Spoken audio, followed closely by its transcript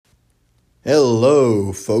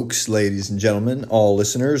Hello, folks, ladies and gentlemen, all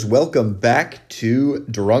listeners. Welcome back to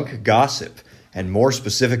Drunk Gossip, and more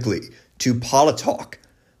specifically, to Politalk,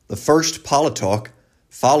 the first Politalk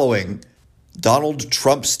following Donald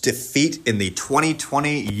Trump's defeat in the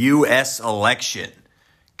 2020 U.S. election.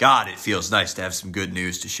 God, it feels nice to have some good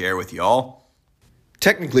news to share with y'all.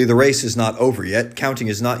 Technically, the race is not over yet. Counting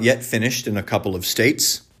is not yet finished in a couple of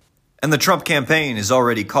states. And the Trump campaign is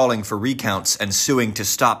already calling for recounts and suing to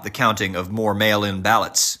stop the counting of more mail-in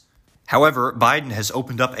ballots. However, Biden has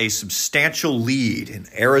opened up a substantial lead in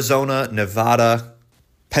Arizona, Nevada,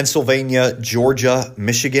 Pennsylvania, Georgia,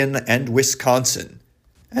 Michigan, and Wisconsin.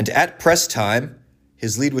 And at press time,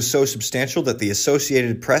 his lead was so substantial that the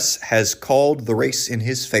Associated Press has called the race in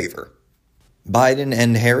his favor. Biden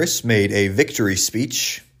and Harris made a victory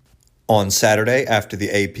speech on Saturday after the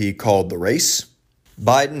AP called the race.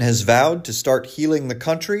 Biden has vowed to start healing the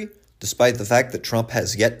country, despite the fact that Trump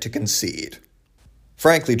has yet to concede.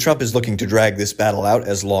 Frankly, Trump is looking to drag this battle out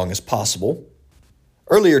as long as possible.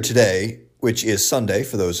 Earlier today, which is Sunday,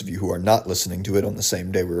 for those of you who are not listening to it on the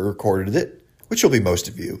same day we recorded it, which will be most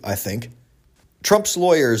of you, I think, Trump's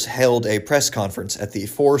lawyers held a press conference at the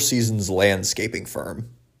Four Seasons landscaping firm.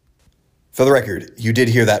 For the record, you did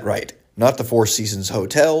hear that right. Not the Four Seasons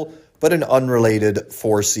Hotel, but an unrelated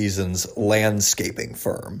Four Seasons landscaping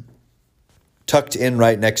firm, tucked in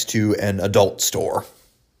right next to an adult store.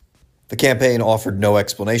 The campaign offered no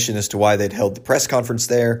explanation as to why they'd held the press conference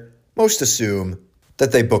there. Most assume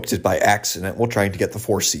that they booked it by accident while trying to get the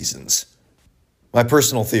Four Seasons. My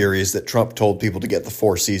personal theory is that Trump told people to get the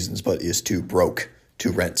Four Seasons, but is too broke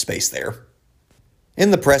to rent space there. In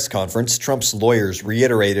the press conference, Trump's lawyers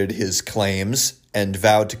reiterated his claims and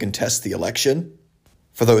vowed to contest the election.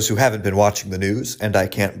 For those who haven't been watching the news, and I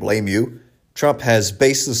can't blame you, Trump has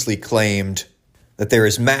baselessly claimed that there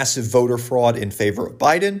is massive voter fraud in favor of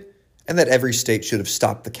Biden and that every state should have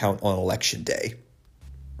stopped the count on Election Day.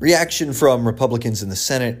 Reaction from Republicans in the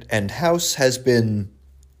Senate and House has been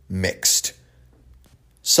mixed.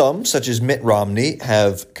 Some, such as Mitt Romney,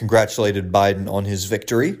 have congratulated Biden on his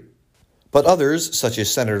victory, but others, such as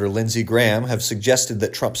Senator Lindsey Graham, have suggested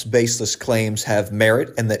that Trump's baseless claims have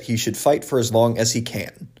merit and that he should fight for as long as he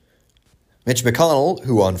can. Mitch McConnell,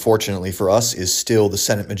 who unfortunately for us is still the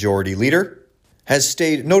Senate Majority Leader, has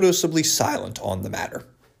stayed noticeably silent on the matter.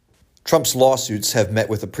 Trump's lawsuits have met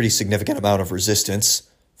with a pretty significant amount of resistance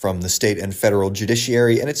from the state and federal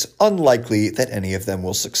judiciary, and it's unlikely that any of them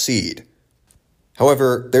will succeed.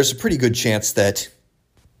 However, there's a pretty good chance that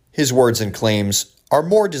his words and claims are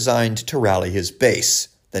more designed to rally his base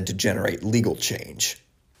than to generate legal change.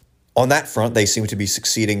 On that front, they seem to be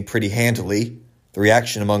succeeding pretty handily. The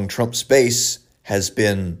reaction among Trump's base has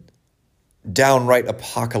been downright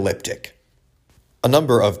apocalyptic. A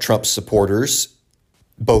number of Trump's supporters,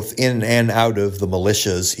 both in and out of the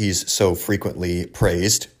militias he's so frequently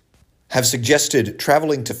praised, have suggested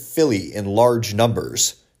traveling to Philly in large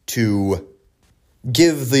numbers to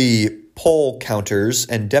give the poll counters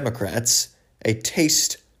and Democrats a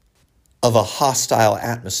taste of a hostile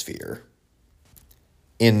atmosphere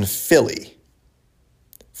in Philly.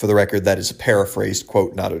 For the record, that is a paraphrased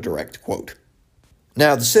quote, not a direct quote.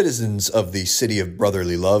 Now, the citizens of the city of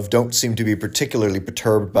brotherly love don't seem to be particularly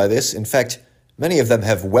perturbed by this. In fact, many of them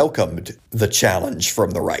have welcomed the challenge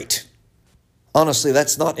from the right. Honestly,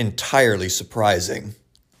 that's not entirely surprising.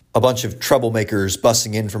 A bunch of troublemakers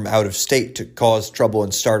bussing in from out of state to cause trouble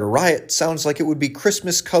and start a riot sounds like it would be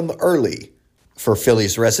Christmas come early for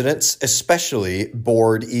Philly's residents, especially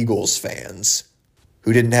bored Eagles fans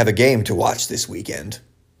who didn't have a game to watch this weekend.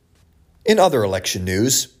 In other election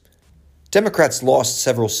news, Democrats lost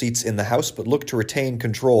several seats in the House but look to retain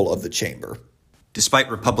control of the chamber. Despite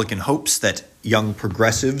Republican hopes that young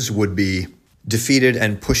progressives would be defeated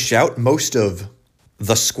and pushed out, most of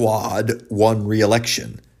the squad won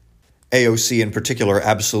re-election. AOC in particular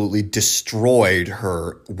absolutely destroyed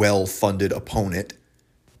her well-funded opponent,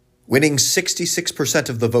 winning 66%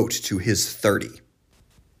 of the vote to his 30%.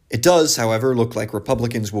 It does, however, look like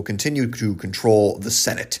Republicans will continue to control the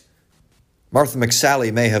Senate. Martha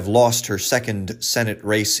McSally may have lost her second Senate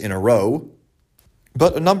race in a row,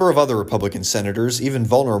 but a number of other Republican senators, even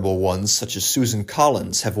vulnerable ones such as Susan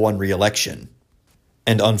Collins, have won re-election.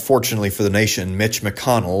 And unfortunately for the nation, Mitch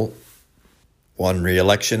McConnell won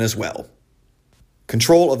re-election as well.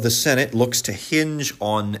 Control of the Senate looks to hinge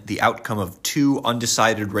on the outcome of two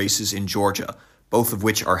undecided races in Georgia, both of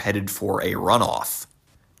which are headed for a runoff.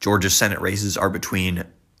 Georgia's Senate races are between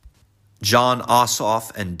Jon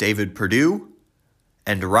Ossoff and David Perdue,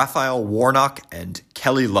 and Raphael Warnock and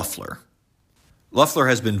Kelly Loeffler. Loeffler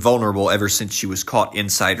has been vulnerable ever since she was caught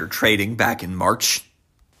insider trading back in March.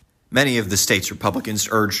 Many of the state's Republicans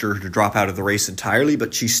urged her to drop out of the race entirely,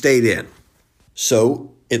 but she stayed in.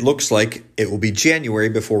 So it looks like it will be January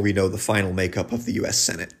before we know the final makeup of the U.S.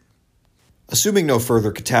 Senate. Assuming no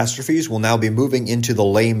further catastrophes, we'll now be moving into the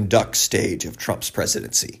lame duck stage of Trump's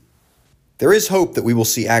presidency. There is hope that we will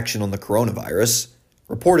see action on the coronavirus.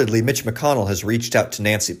 Reportedly, Mitch McConnell has reached out to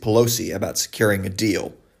Nancy Pelosi about securing a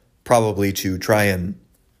deal, probably to try and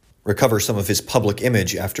recover some of his public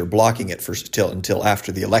image after blocking it until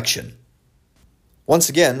after the election. Once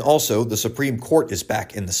again, also, the Supreme Court is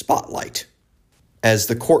back in the spotlight, as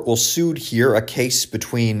the court will soon hear a case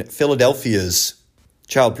between Philadelphia's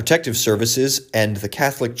Child Protective Services and the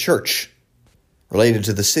Catholic Church related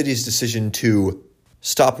to the city's decision to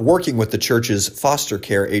stop working with the church's foster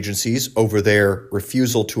care agencies over their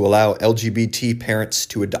refusal to allow LGBT parents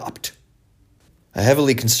to adopt. A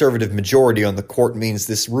heavily conservative majority on the court means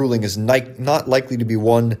this ruling is not likely to be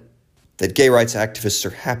one that gay rights activists are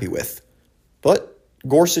happy with. But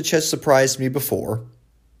Gorsuch has surprised me before,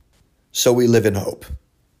 so we live in hope.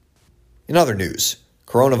 In other news,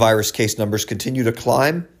 coronavirus case numbers continue to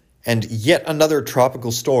climb, and yet another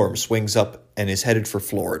tropical storm swings up and is headed for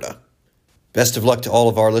Florida. Best of luck to all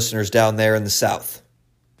of our listeners down there in the South.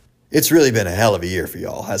 It's really been a hell of a year for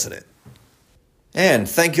y'all, hasn't it? And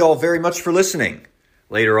thank you all very much for listening.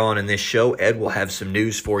 Later on in this show, Ed will have some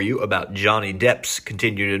news for you about Johnny Depp's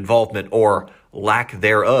continued involvement, or lack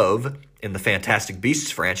thereof, in the Fantastic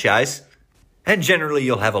Beasts franchise. And generally,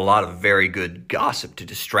 you'll have a lot of very good gossip to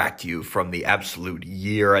distract you from the absolute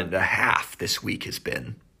year and a half this week has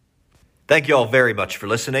been. Thank you all very much for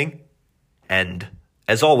listening. And,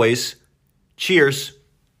 as always, cheers.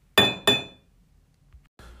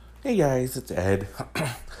 Hey guys, it's Ed.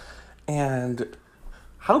 And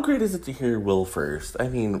how great is it to hear Will first? I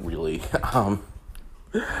mean, really.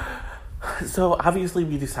 So obviously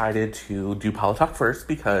we decided to do Politalk first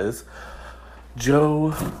because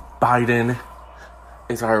Joe Biden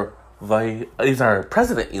is our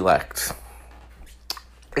president-elect.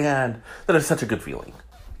 And that is such a good feeling.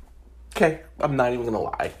 Okay, I'm not even gonna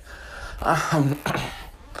lie.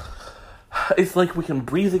 It's like we can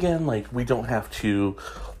breathe again, like we don't have to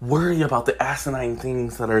worry about the asinine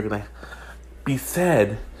things that are gonna be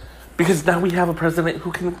said, because now we have a president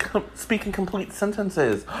who can speak in complete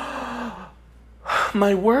sentences.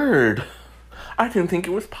 My word, I didn't think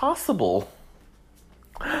it was possible.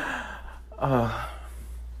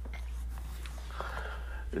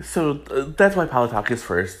 So that's why Politalk is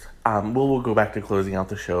first. We'll go back to closing out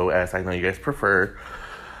the show, as I know you guys prefer,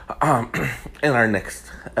 in our next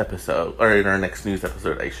episode, or in our next news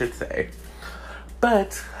episode, I should say.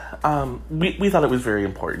 But we thought it was very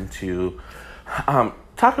important to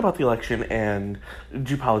talk about the election and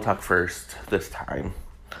do Politalk first this time.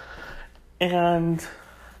 And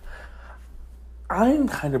I'm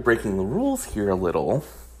kind of breaking the rules here a little,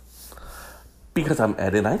 because I'm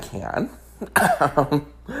Ed and I can.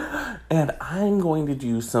 And I'm going to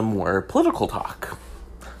do some more political talk.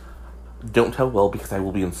 Don't tell Will, because I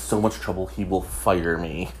will be in so much trouble he will fire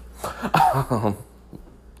me.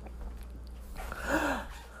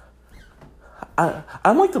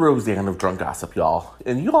 I'm like the Roseanne of drunk gossip, y'all.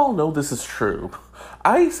 And you all know this is true.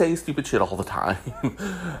 I say stupid shit all the time.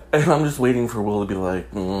 And I'm just waiting for Will to be like,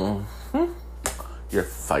 you're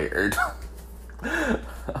fired.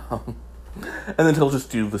 And then he'll just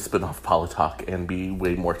do the spin-off Politalk and be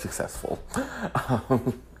way more successful.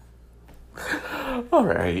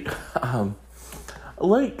 Alright.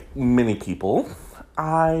 Like many people,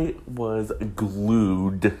 I was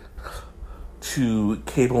glued to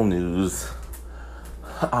cable news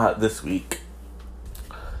this week.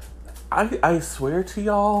 I swear to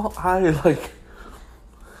y'all,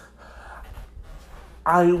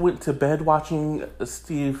 I went to bed watching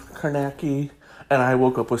Steve Kornacki, and I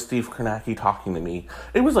woke up with Steve Kornacki talking to me.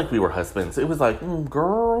 It was like we were husbands. It was like,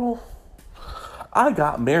 girl, I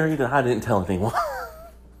got married and I didn't tell anyone.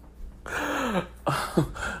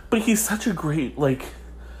 But he's such a great,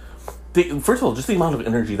 first of all, just the amount of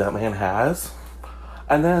energy that man has.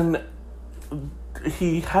 And then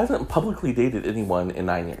he hasn't publicly dated anyone in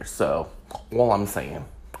 9 years. So, all I'm saying.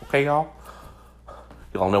 Okay, y'all?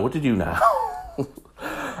 Y'all know what to do now.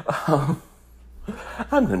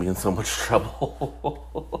 I'm gonna be in so much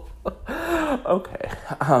trouble. Okay.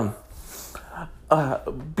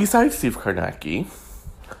 Besides Steve Kornacki,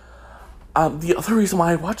 the other reason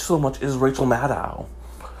why I watch so much is Rachel Maddow.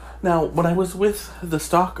 Now, when I was with the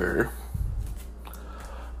stalker,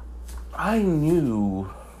 I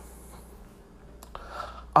knew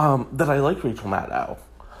that I liked Rachel Maddow.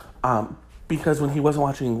 Because when he wasn't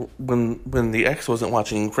watching, when the ex wasn't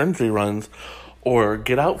watching Friends reruns or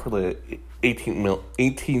Get Out for the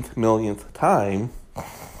 18th millionth time,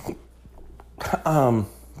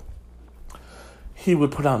 he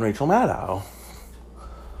would put on Rachel Maddow.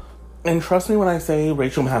 And trust me when I say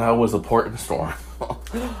Rachel Maddow was a port in storm.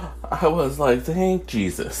 I was like, thank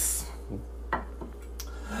Jesus.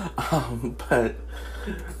 But,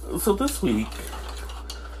 so this week,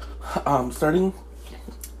 starting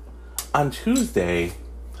on Tuesday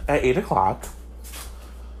at 8 o'clock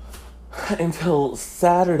until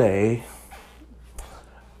Saturday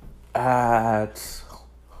at,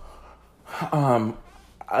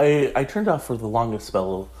 I turned off for the longest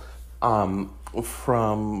spell,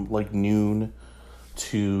 from like noon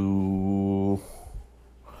to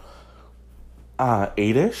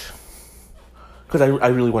 8-ish, because I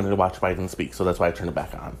really wanted to watch Biden speak, so that's why I turned it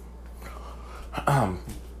back on.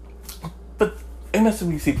 But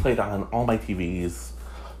MSNBC played on all my TVs,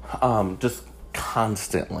 just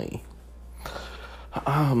constantly.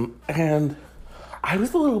 And I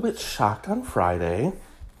was a little bit shocked on Friday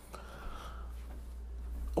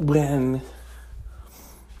when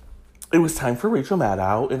it was time for Rachel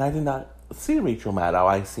Maddow, and I did not see Rachel Maddow.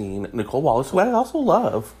 I seen Nicole Wallace, who I also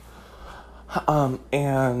love,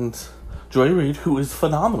 and Joy Reid, who is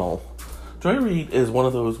phenomenal. Joy Reid is one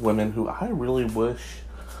of those women who I really wish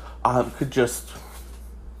could just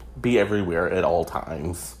be everywhere at all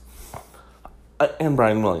times. And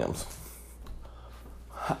Brian Williams.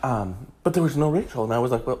 But there was no Rachel, and I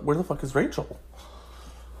was like, well, where the fuck is Rachel?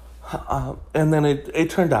 And then it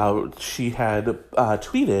turned out she had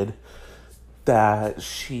tweeted that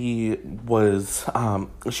she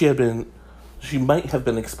might have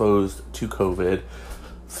been exposed to COVID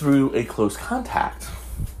through a close contact.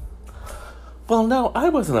 Well, no, I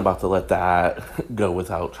wasn't about to let that go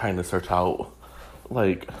without trying to search out,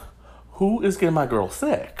 like, who is getting my girl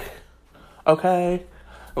sick? Okay?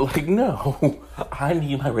 Like, no, I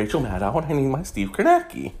need my Rachel Maddow and I need my Steve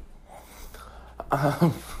Kornacki.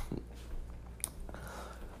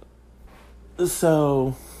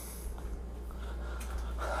 So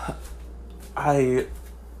I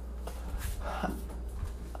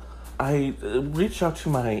reached out to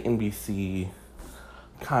my NBC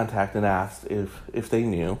contact and asked if they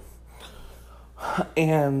knew,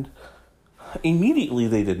 and immediately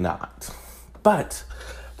they did not. But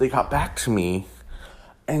they got back to me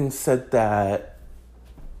and said that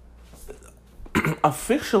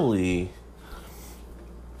officially,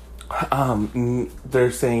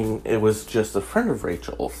 they're saying it was just a friend of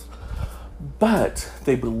Rachel's, but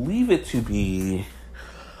they believe it to be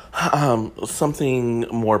something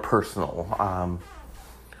more personal.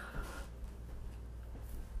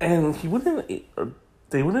 And they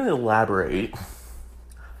wouldn't elaborate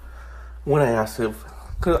when I asked if,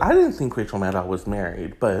 because I didn't think Rachel Maddow was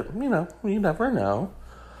married, but, you know, you never know.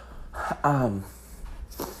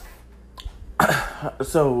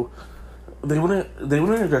 So they wouldn't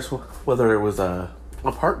address whether it was a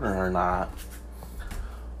partner or not,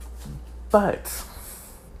 but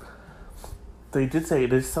they did say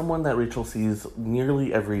it is someone that Rachel sees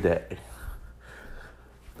nearly every day.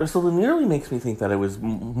 So the nearly makes me think that it was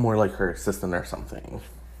more like her assistant or something.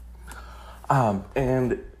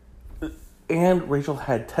 And Rachel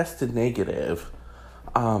had tested negative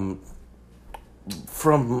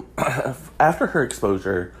from after her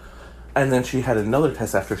exposure, and then she had another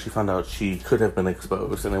test after she found out she could have been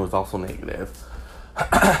exposed, and it was also negative.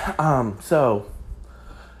 So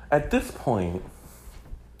at this point,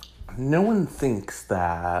 no one thinks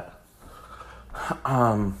that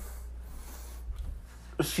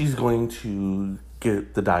she's going to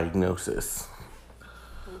get the diagnosis.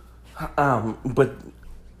 But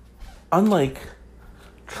unlike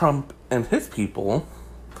Trump and his people,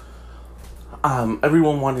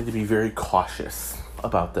 everyone wanted to be very cautious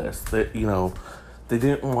about this. That, you know, they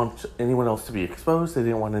didn't want anyone else to be exposed. They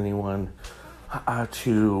didn't want anyone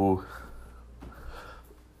to,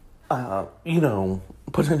 you know,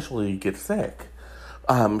 potentially get sick.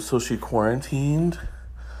 So she quarantined,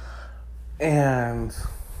 and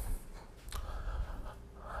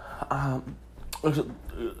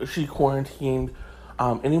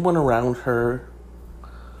anyone around her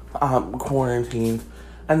quarantined,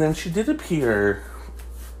 and then she did appear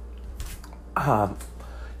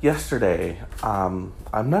yesterday. I'm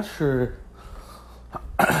not sure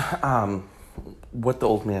what the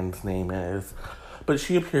old man's name is, but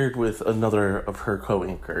she appeared with another of her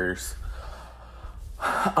co-anchors,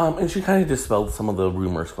 and she kind of dispelled some of the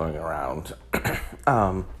rumors going around.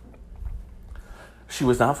 She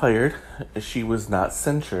was not fired. She was not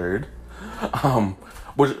censured.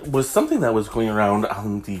 Which was something that was going around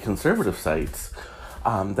on the conservative sites,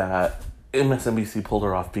 that MSNBC pulled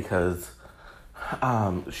her off because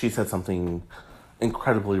she said something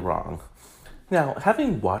incredibly wrong. Now,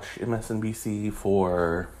 having watched MSNBC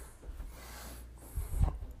for,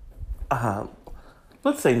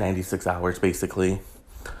 let's say 96 hours, basically,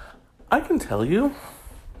 I can tell you,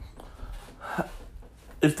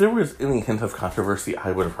 if there was any hint of controversy,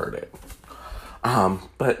 I would have heard it.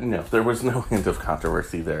 But no, there was no hint of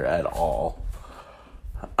controversy there at all.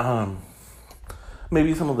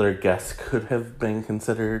 Maybe some of their guests could have been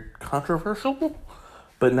considered controversial,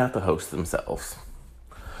 but not the hosts themselves.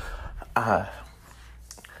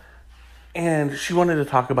 And she wanted to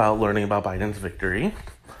talk about learning about Biden's victory,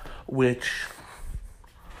 which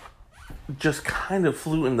just kind of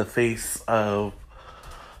flew in the face of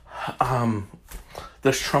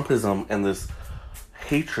this Trumpism and this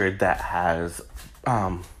hatred that has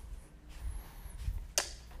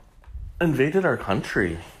invaded our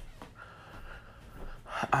country.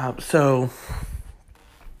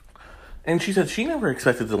 And she said she never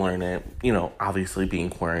expected to learn it, obviously being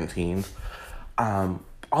quarantined.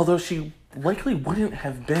 Although she likely wouldn't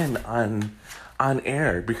have been on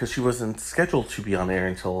air because she wasn't scheduled to be on air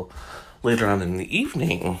until later on in the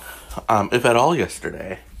evening, if at all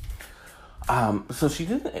yesterday. So she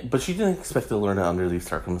didn't expect to learn it under these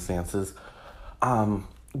circumstances.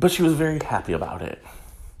 But she was very happy about it.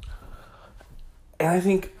 And I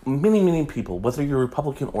think many, many people, whether you're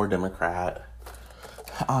Republican or Democrat,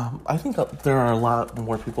 I think that there are a lot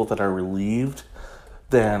more people that are relieved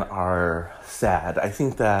than are sad. I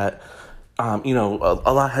think that, a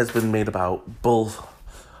lot has been made about both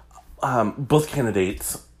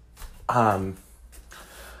candidates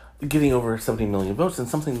getting over 70 million votes, and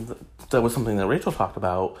something that was something that Rachel talked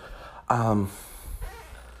about.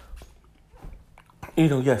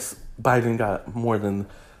 Yes, Biden got more than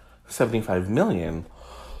 75 million,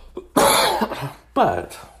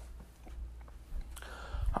 but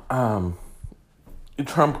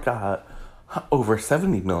Trump got over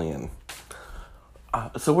 70 million.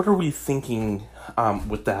 So what are we thinking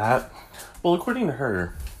with that? Well, according to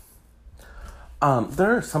her,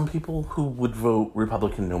 there are some people who would vote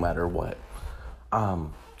Republican no matter what.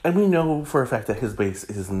 And we know for a fact that his base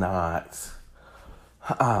is not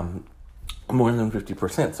more than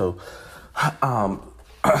 50%. So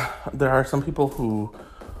there are some people who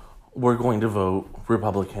were going to vote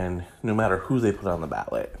Republican no matter who they put on the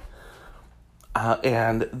ballot.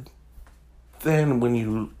 And then when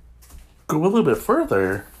you go a little bit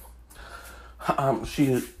further,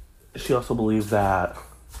 she also believes that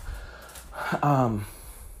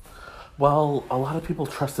while a lot of people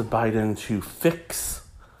trusted Biden to fix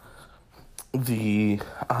the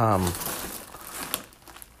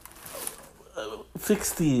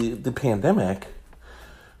pandemic,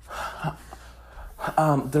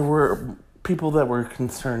 there were people that were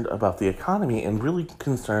concerned about the economy and really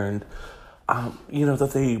concerned,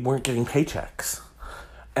 that they weren't getting paychecks.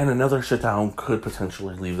 And another shutdown could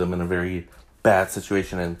potentially leave them in a very bad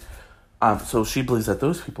situation. And so she believes that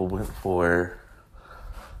those people went for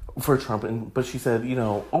Trump. But she said,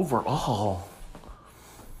 overall,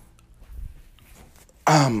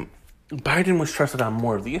 Biden was trusted on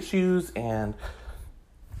more of the issues and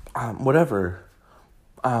whatever.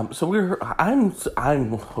 So I'm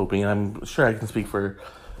hoping, and I'm sure I can speak for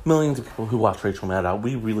millions of people who watch Rachel Maddow,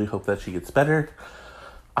 we really hope that she gets better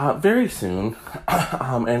very soon,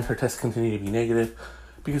 and her tests continue to be negative,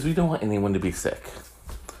 because we don't want anyone to be sick.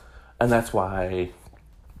 And that's why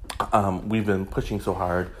we've been pushing so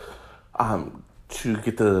hard to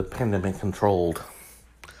get the pandemic controlled.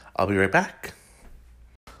 I'll be right back.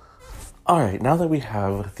 Alright, now that we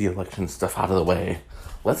have the election stuff out of the way,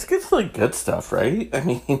 let's get to the good stuff, right? I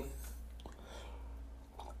mean,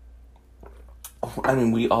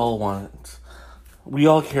 we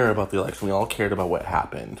all care about the election. We all cared about what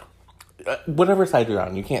happened. Whatever side you're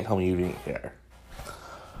on, you can't tell me you didn't care.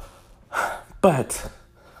 But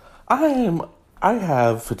I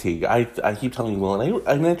have fatigue. I keep telling Will,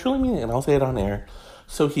 and I truly mean it, and I'll say it on air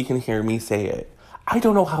so he can hear me say it. I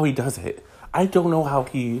don't know how he does it. I don't know how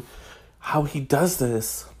he does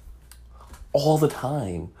this all the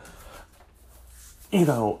time.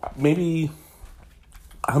 Maybe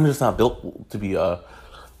I'm just not built to be a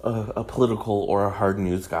political or a hard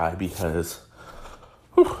news guy, because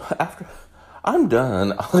after I'm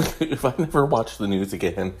done, if I never watch the news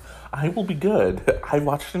again, I will be good. I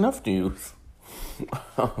watched enough news.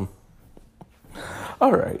 All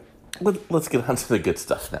right, let's get on to the good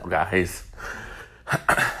stuff now, guys.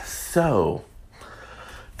 So,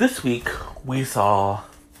 this week we saw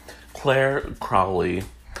Claire Crowley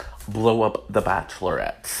blow up The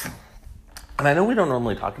Bachelorette. And I know we don't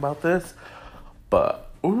normally talk about this, but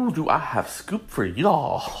do I have scoop for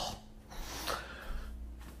y'all.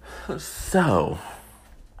 So,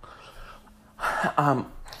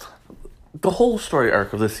 the whole story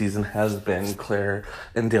arc of this season has been Claire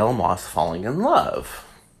and Dale Moss falling in love.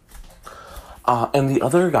 And the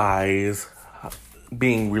other guys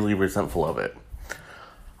being really resentful of it.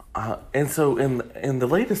 And so in the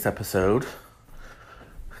latest episode,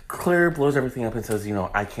 Claire blows everything up and says,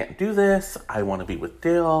 I can't do this. I want to be with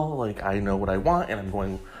Dale. Like, I know what I want, and I'm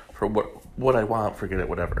going for what I want. Forget it,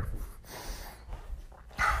 whatever.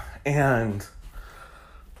 And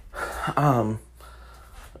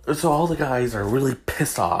so all the guys are really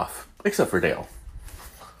pissed off, except for Dale.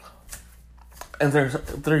 And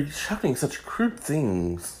they're shouting such crude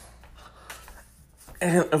things.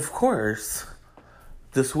 And of course,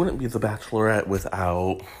 this wouldn't be The Bachelorette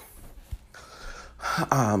without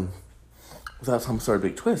some sort of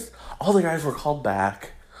big twist. All the guys were called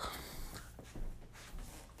back,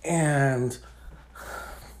 and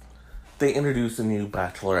they introduced a new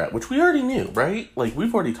Bachelorette, which we already knew, right? Like,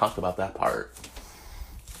 we've already talked about that part.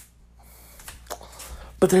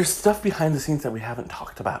 But there's stuff behind the scenes that we haven't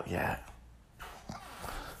talked about yet.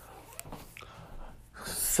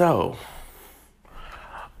 So,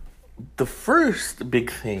 the first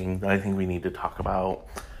big thing that I think we need to talk about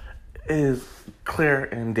is Claire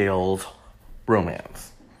and Dale's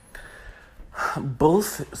romance.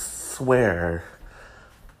 Both swear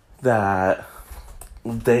that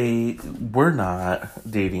they were not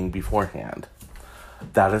dating beforehand.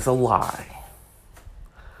 That is a lie.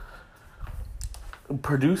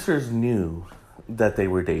 Producers knew that they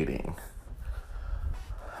were dating.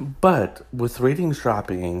 But with ratings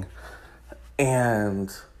dropping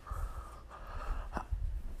and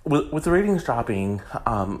with the ratings dropping,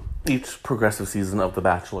 each progressive season of The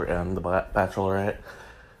Bachelor and The Bachelorette,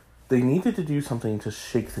 they needed to do something to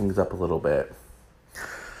shake things up a little bit.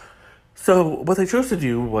 So what they chose to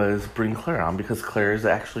do was bring Claire on, because Claire is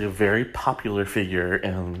actually a very popular figure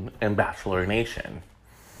in Bachelor Nation.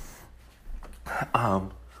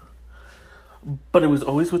 But it was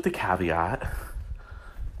always with the caveat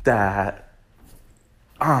that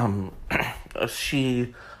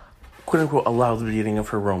she, quote unquote, allowed the beginning of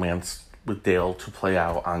her romance with Dale to play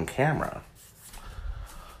out on camera.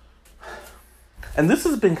 And this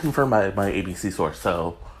has been confirmed by my ABC source,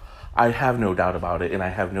 so I have no doubt about it, and I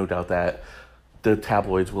have no doubt that the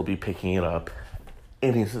tabloids will be picking it up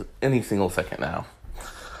any single second now.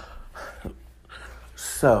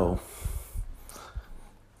 So,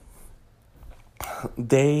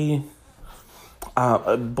 they,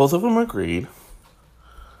 both of them agreed,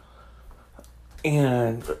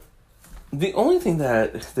 and the only thing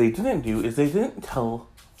that they didn't do is they didn't tell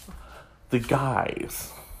the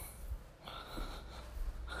guys.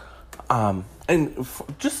 And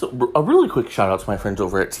just a really quick shout out to my friends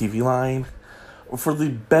over at TV Line for the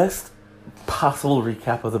best possible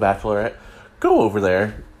recap of The Bachelorette. Go over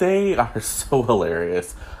there. They are so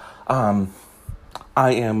hilarious. I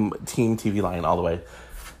am Team TV Line all the way.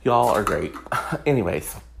 Y'all are great.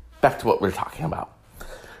 Anyways, back to what we're talking about.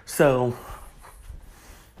 So,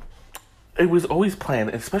 it was always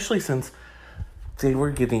planned, especially since they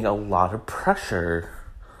were getting a lot of pressure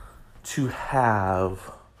to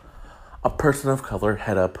have a person of color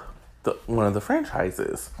head up one of the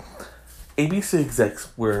franchises. ABC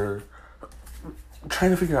execs were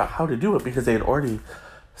trying to figure out how to do it because they had already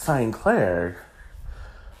signed Claire.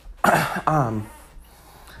 And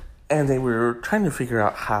they were trying to figure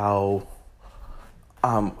out how,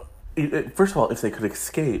 first of all, if they could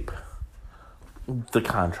escape the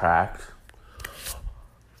contract,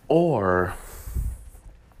 or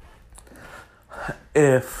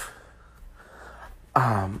if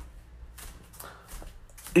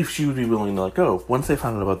she would be willing to let go. Once they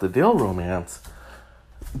found out about the Dale romance,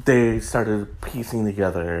 they started piecing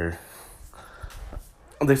together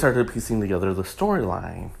the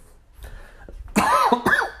storyline.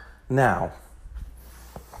 Now,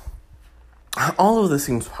 all of this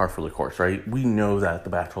seems par for the course, right? We know that The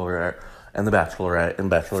Bachelorette and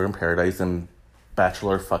Bachelor in Paradise and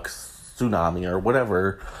Bachelor Fucks Tsunami or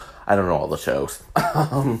whatever. I don't know all the shows.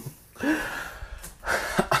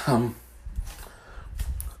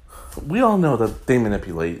 We all know that they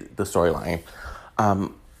manipulate the storyline.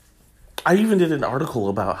 I even did an article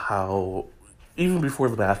about how, even before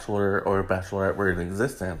The Bachelor or Bachelorette were in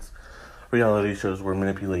existence, reality shows were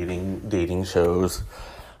manipulating dating shows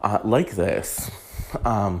like this,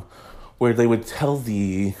 where they would tell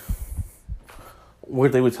the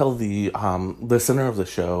listener of the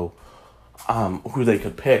show who they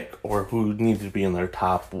could pick or who needed to be in their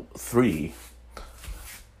top 3.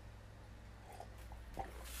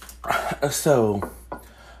 So,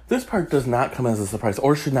 this part does not come as a surprise,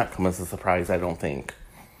 or should not come as a surprise, I don't think.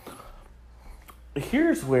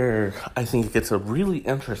 here's where I think it gets really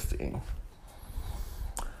interesting.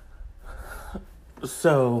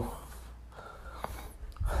 So,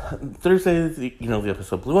 Thursday, the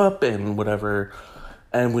episode blew up and whatever,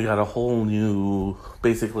 and we got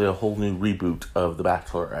basically a whole new reboot of The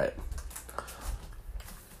Bachelorette.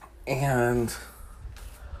 And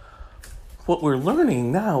what we're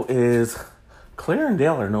learning now is Claire and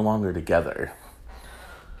Dale are no longer together.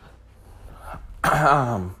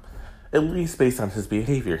 At least based on his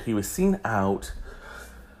behavior. He was seen out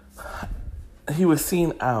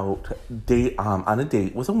on a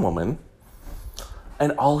date with a woman,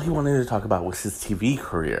 and all he wanted to talk about was his TV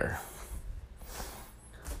career.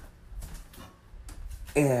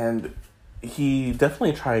 And he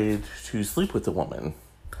definitely tried to sleep with the woman,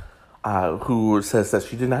 who says that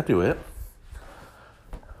she did not do it.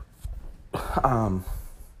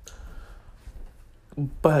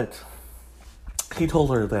 But he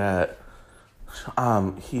told her that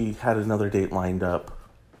he had another date lined up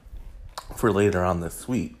for later on this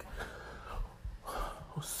week.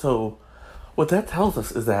 So what that tells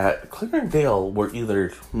us is that Claire and Dale were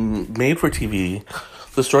either made for TV,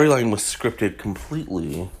 the storyline was scripted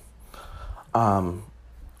completely, in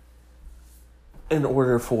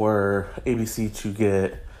order for ABC to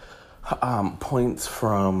get points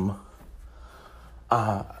from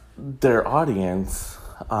their audience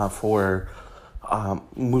for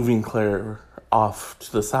moving Claire off to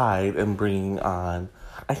the side and bringing on,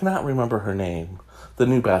 I cannot remember her name, the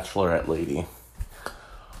new Bachelorette lady.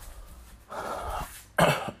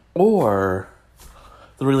 Or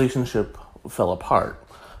the relationship fell apart.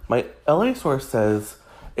 My LA source says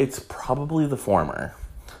it's probably the former,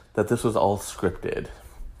 that this was all scripted.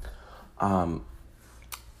 And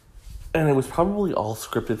it was probably all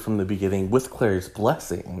scripted from the beginning with Claire's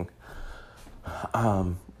blessing.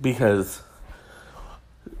 Because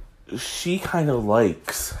she kind of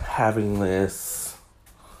likes having this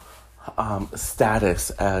status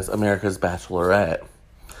as America's Bachelorette.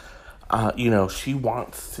 She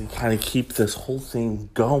wants to kind of keep this whole thing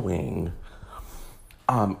going,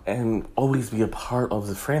 and always be a part of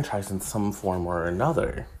the franchise in some form or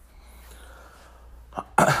another.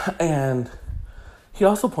 And he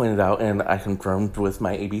also pointed out, and I confirmed with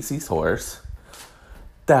my ABC source,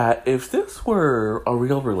 that if this were a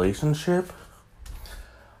real relationship,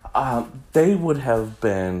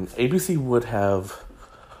 ABC would have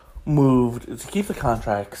moved to keep the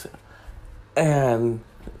contracts, and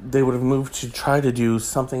they would have moved to try to do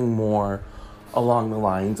something more along the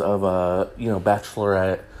lines of a,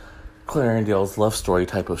 Bachelorette, Claire and Dale's love story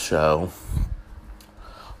type of show,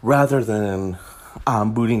 rather than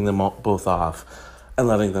booting them both off and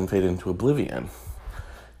letting them fade into oblivion.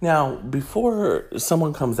 Now, before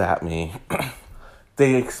someone comes at me,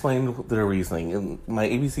 they explained their reasoning, and my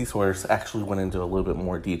ABC source actually went into a little bit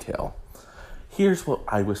more detail. Here's what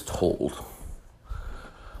I was told.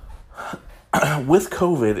 With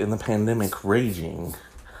COVID and the pandemic raging,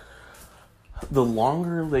 the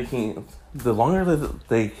longer that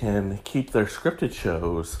they can keep their scripted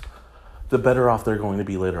shows, the better off they're going to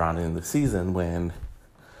be later on in the season when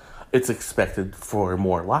it's expected for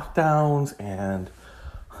more lockdowns and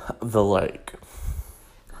the like.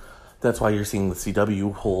 That's why you're seeing the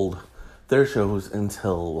CW hold their shows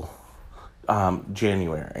until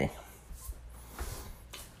January.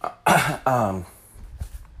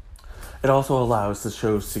 It also allows the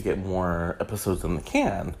shows to get more episodes in the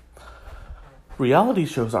can. Reality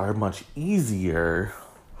shows are much easier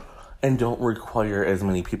and don't require as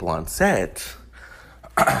many people on set,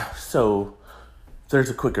 so there's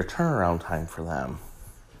a quicker turnaround time for them.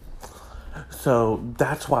 So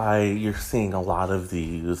that's why you're seeing a lot of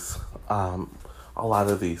these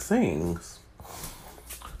things.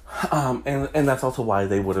 And that's also why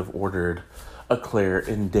they would have ordered a Claire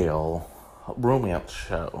and Dale romance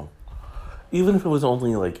show. Even if it was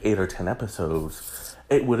only like 8 or 10 episodes,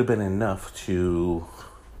 it would have been enough to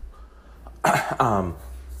kind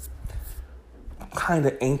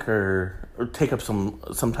of anchor or take up some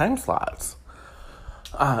time slots.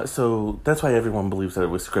 So that's why everyone believes that it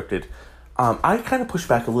was scripted. I kind of push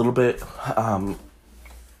back a little bit, and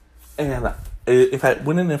if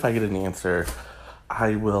I get an answer,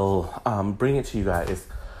 I will bring it to you guys.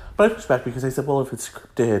 But I push back because I said, well, if it's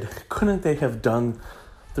scripted, couldn't they have done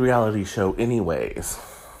the reality show anyways?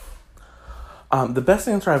 The best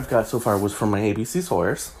answer I've got so far was from my ABC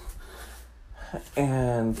source,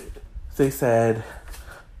 and they said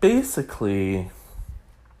basically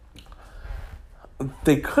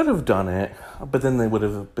they could have done it, but then they would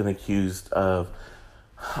have been accused of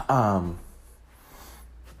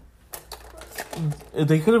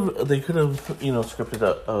they could have, you know, scripted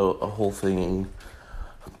a whole thing,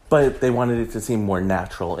 but they wanted it to seem more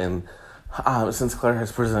natural. And since Claire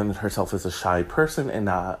has presented herself as a shy person and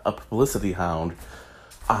not a publicity hound,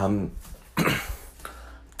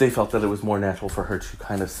 they felt that it was more natural for her to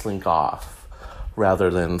kind of slink off rather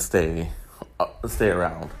than stay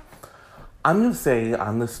around. I'm going to say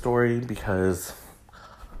on this story, because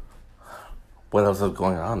what else is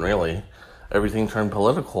going on, really? Everything turned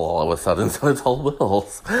political all of a sudden, so it's all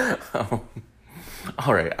Wills.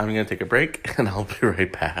 All right, I'm going to take a break, and I'll be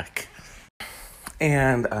right back.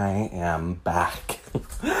 And I am back.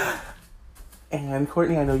 And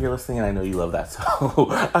Courtney, I know you're listening, and I know you love that, so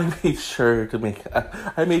I made sure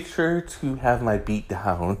to have my beat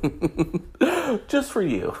down just for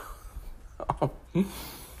you.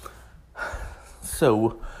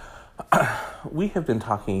 So, we have been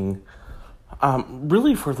talking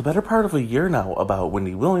really for the better part of a year now about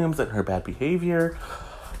Wendy Williams and her bad behavior.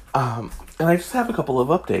 And I just have a couple of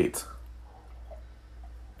updates.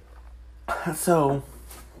 So,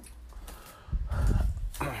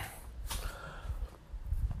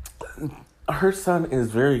 her son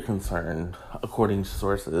is very concerned, according to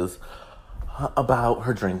sources, about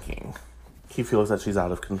her drinking. He feels that she's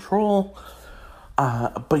out of control,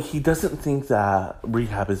 but he doesn't think that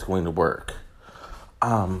rehab is going to work.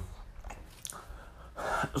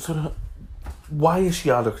 So why is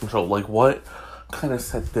she out of control? Like, what kind of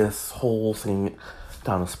set this whole thing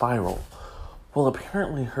down a spiral? Well,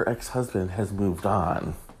 apparently her ex-husband has moved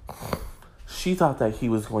on. She thought that he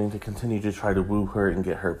was going to continue to try to woo her and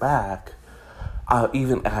get her back,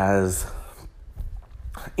 even as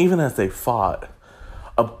they fought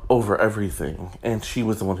over everything, and she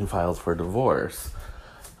was the one who filed for divorce.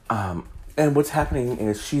 And what's happening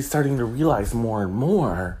is she's starting to realize more and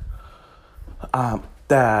more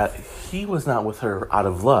that he was not with her out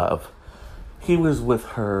of love. He was with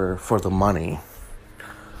her for the money.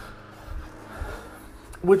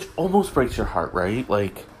 Which almost breaks your heart, right?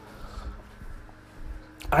 Like,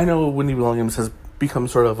 I know Wendy Williams has become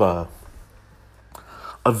sort of a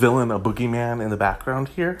villain, a boogeyman in the background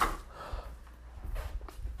here.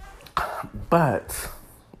 But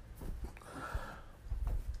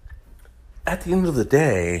at the end of the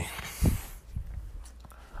day,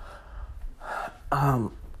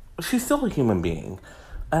 she's still a human being.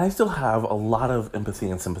 And I still have a lot of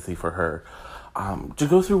empathy and sympathy for her. To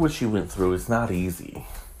go through what she went through is not easy.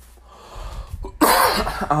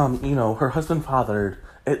 You know, her husband fathered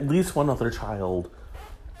at least one other child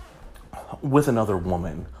with another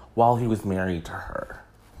woman while he was married to her.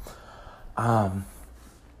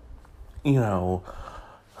 You know,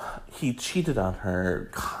 he cheated on her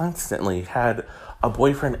constantly, had a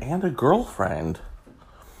boyfriend and a girlfriend,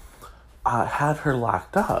 had her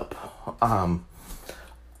locked up.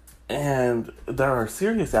 And there are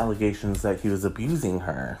serious allegations that he was abusing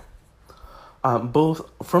her, both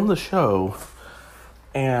from the show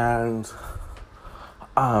and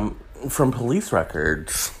from police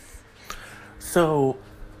records. So,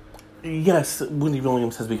 yes, Wendy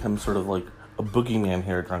Williams has become sort of like a boogeyman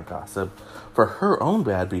here at Drunk Gossip for her own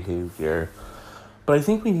bad behavior. But I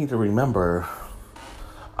think we need to remember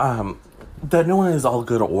that no one is all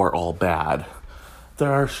good or all bad.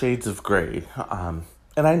 There are shades of gray.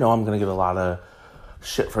 And I know I'm going to get a lot of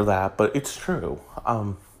shit for that, but it's true.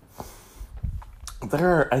 I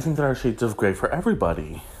think there are shades of gray for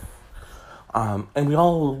everybody. And we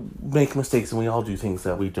all make mistakes and we all do things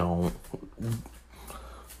that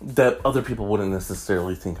that other people wouldn't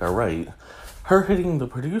necessarily think are right. Her hitting the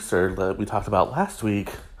producer that we talked about last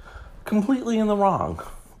week, completely in the wrong.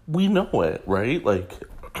 We know it, right? Like,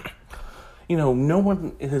 you know, no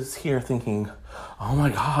one is here thinking, oh my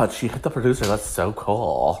God, she hit the producer, that's so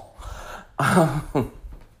cool. But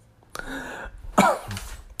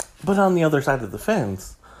on the other side of the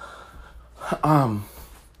fence,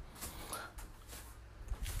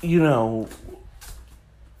 you know,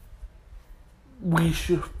 we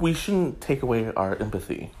shouldn't take away our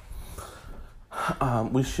empathy.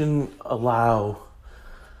 We shouldn't allow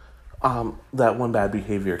that one bad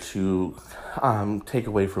behavior to take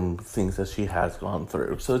away from things that she has gone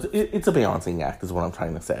through. So it's a balancing act, is what I'm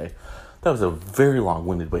trying to say. That was a very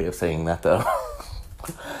long-winded way of saying that, though.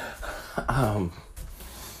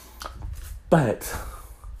 But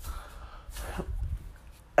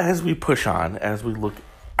as we push on, as we look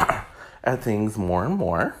at things more and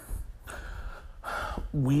more,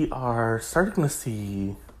 we are starting to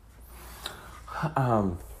see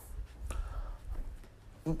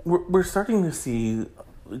we're starting to see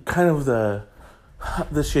kind of the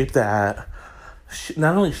shape that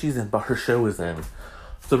not only she's in, but her show is in.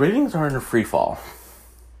 The ratings are in a free fall.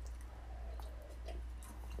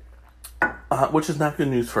 which is not good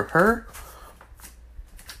news for her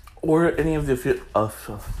or any of the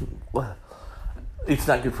it's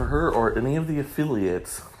not good for her or any of the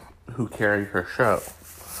affiliates who carry her show.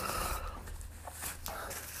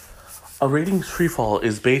 A ratings freefall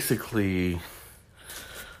is basically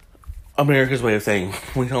America's way of saying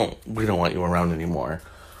we don't want you around anymore.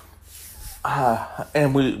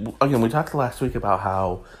 And we talked last week about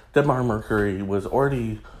how Debmar Mercury was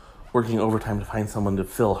already working overtime to find someone to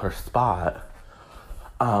fill her spot,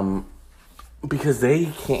 because they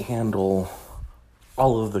can't handle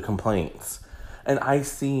all of the complaints. And I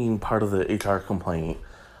seen part of the HR complaint.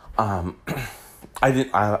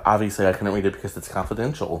 Obviously I couldn't read it because it's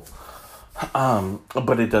confidential.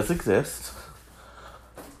 But it does exist.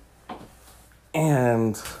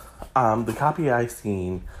 And the copy I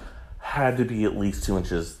seen had to be at least 3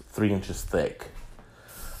 inches thick.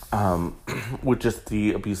 With just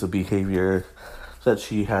the abusive behavior that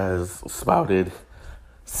she has spouted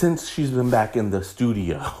since she's been back in the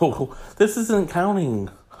studio. This isn't counting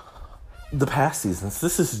the past seasons.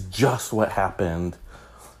 This is just what happened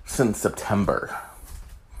since September.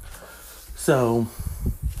 So,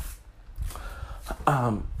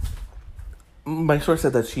 my source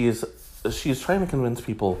said that she is trying to convince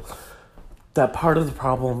people that part of the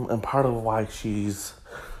problem and part of why she's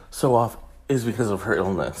so off is because of her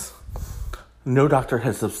illness. No doctor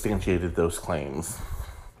has substantiated those claims.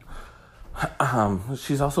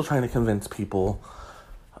 She's also trying to convince people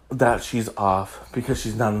that she's off because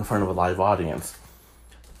she's not in front of a live audience.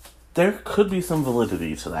 There could be some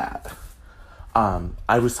validity to that.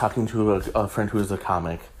 I was talking to a friend who is a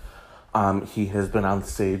comic. He has been on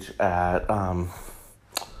stage at,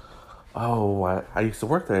 I used to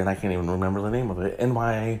work there and I can't even remember the name of it.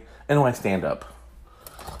 NY Stand-Up.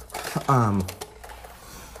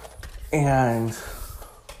 And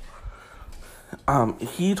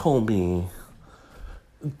he told me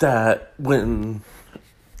that when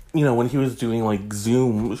he was doing like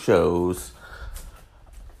Zoom shows,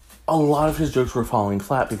 a lot of his jokes were falling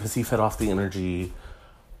flat because he fed off the energy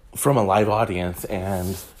from a live audience,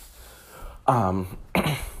 and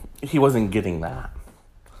he wasn't getting that.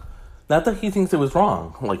 Not that he thinks it was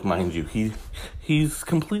wrong, like, mind you, he's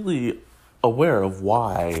completely aware of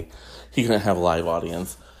why he couldn't have a live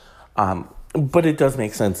audience. But it does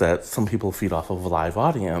make sense that some people feed off of a live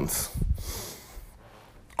audience.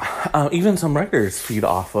 Even some writers feed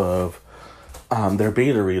off of their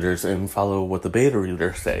beta readers and follow what the beta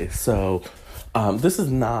readers say. So this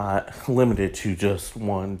is not limited to just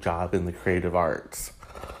one job in the creative arts.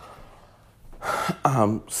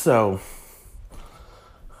 So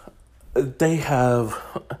they have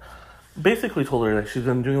basically told her that she's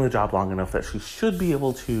been doing the job long enough that she should be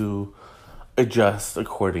able to adjust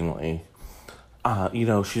accordingly.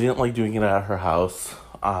 She didn't like doing it at her house,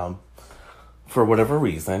 for whatever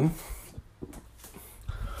reason.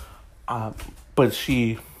 But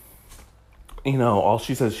she, all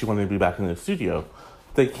she says she wanted to be back in the studio.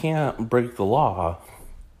 They can't break the law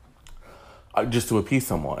just to appease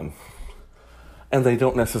someone. And they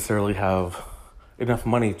don't necessarily have enough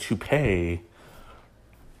money to pay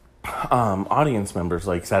audience members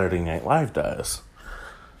like Saturday Night Live does.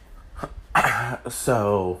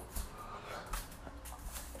 So,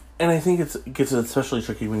 and I think it gets especially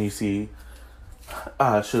tricky when you see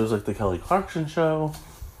shows like the Kelly Clarkson Show,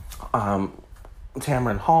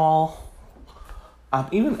 Tamron Hall,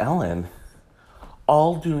 even Ellen,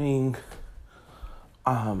 all doing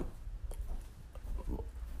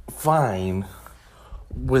fine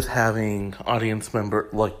with having audience member,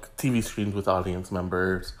 like TV screens with audience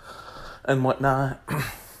members and whatnot.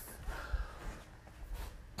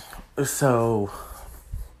 So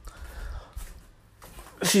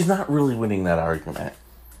she's not really winning that argument.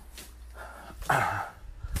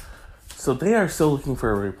 So they are still looking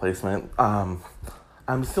for a replacement. I'm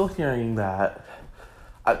still hearing that...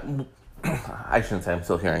 I shouldn't say I'm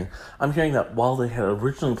still hearing. I'm hearing that while they had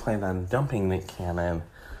originally planned on dumping Nick Cannon,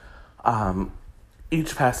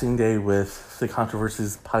 each passing day with the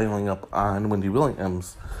controversies piling up on Wendy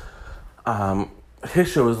Williams, his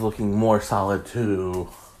show is looking more solid to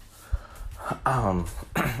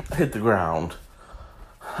hit the ground.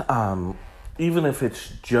 Even if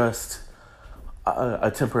it's just a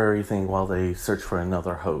temporary thing while they search for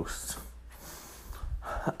another host.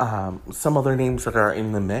 Some other names that are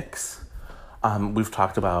in the mix, we've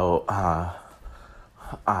talked about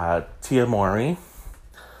Tia Mowry.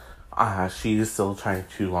 She's still trying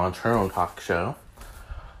to launch her own talk show.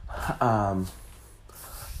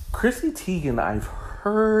 Chrissy Teigen, I've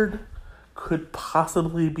heard, could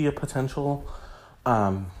possibly be a potential,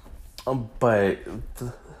 but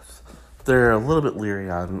they're a little bit leery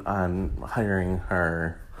on hiring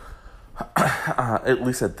her, at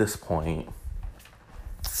least at this point.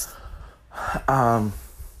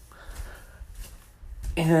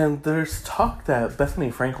 And there's talk that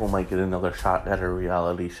Bethany Frankel might get another shot at a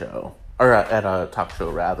reality show, or at a talk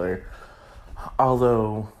show rather.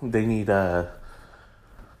 Although they need to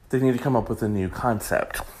come up with a new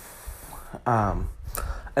concept. And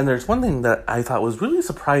there's one thing that I thought was really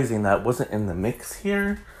surprising that wasn't in the mix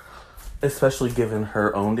here, especially given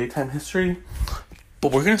her own daytime history.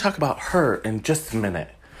 But we're going to talk about her in just a minute.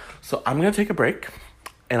 So I'm going to take a break,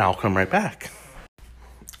 and I'll come right back.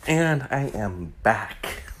 And I am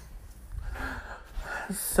back.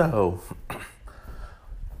 So,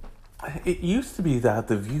 it used to be that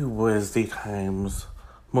The View was daytime's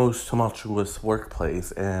most tumultuous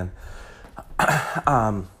workplace, and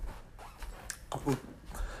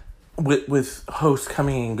with hosts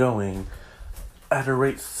coming and going at a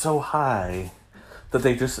rate so high that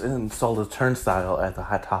they just installed a turnstile at the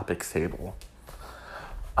Hot Topics table.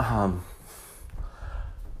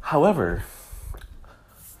 However,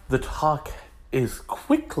 the talk is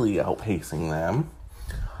quickly outpacing them,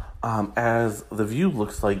 as The View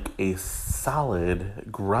looks like a solid,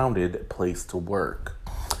 grounded place to work.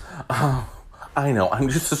 I know, I'm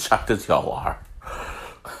just as shocked as y'all are.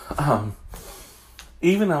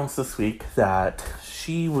 Eve announced this week that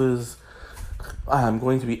she was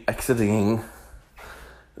going to be exiting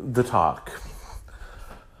the talk.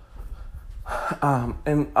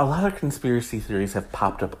 And a lot of conspiracy theories have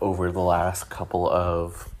popped up over the last couple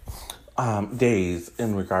of days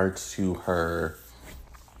in regards to her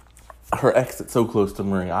exit so close to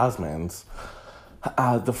Marie Osmond's.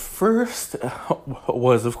 The first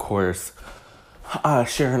was, of course,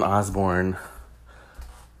 Sharon Osbourne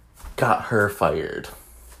got her fired.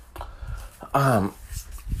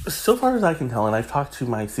 So far as I can tell, and I've talked to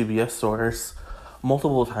my CBS source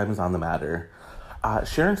multiple times on the matter,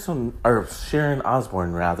 Sharon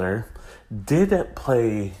Osbourne, rather, did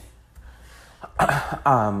play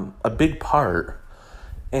a big part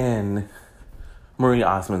in Marie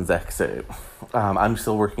Osmond's exit. I'm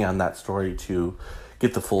still working on that story to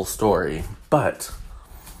get the full story. But,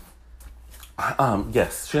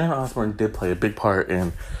 yes, Sharon Osbourne did play a big part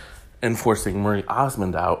in forcing Marie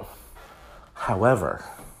Osmond out. However,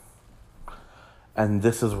 and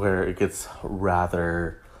this is where it gets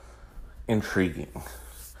rather intriguing,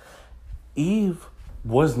 Eve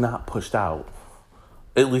was not pushed out,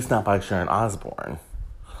 at least not by Sharon Osbourne.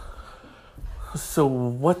 So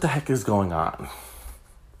what the heck is going on?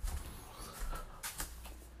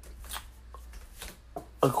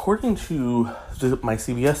 According to my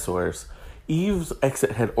CBS source, Eve's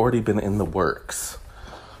exit had already been in the works.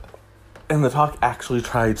 And the talk actually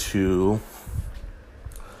tried to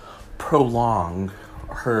prolong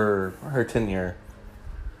her tenure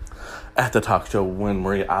at the talk show when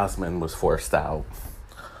Marie Osmond was forced out.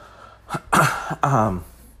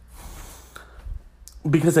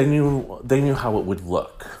 Because they knew how it would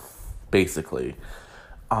look, basically.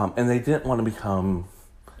 And they didn't want to become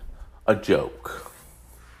a joke.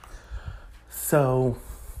 So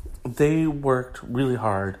they worked really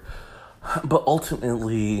hard, but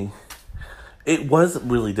ultimately it was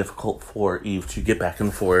really difficult for Eve to get back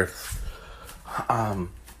and forth to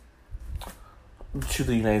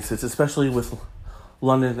the United States, especially with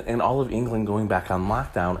London and all of England going back on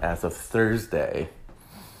lockdown as of Thursday.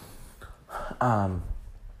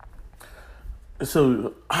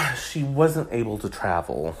 So she wasn't able to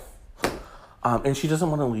travel, and she doesn't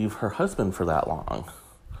want to leave her husband for that long.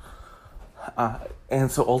 And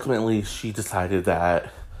so ultimately she decided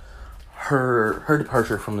that her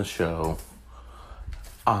departure from the show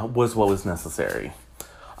was what was necessary.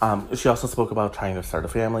 She also spoke about trying to start a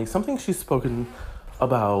family, something she's spoken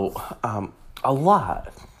about a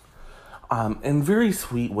lot, in very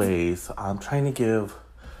sweet ways, trying to give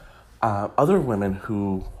other women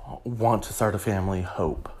who want to start a family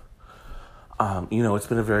hope. It's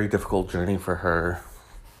been a very difficult journey for her.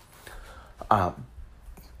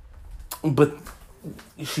 But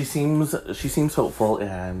she seems hopeful,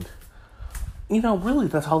 and really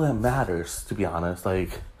that's all that matters, to be honest.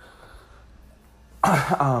 Like,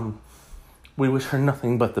 we wish her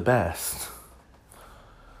nothing but the best.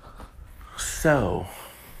 So,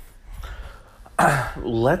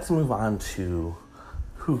 let's move on to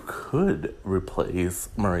who could replace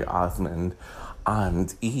Marie Osmond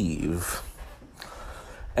and Eve.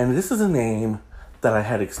 And this is a name that I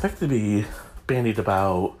had expected to be bandied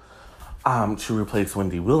about to replace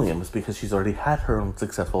Wendy Williams, because she's already had her own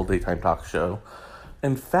successful daytime talk show.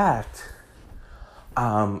 In fact,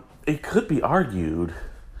 it could be argued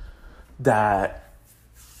that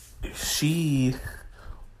she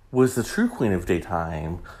was the true queen of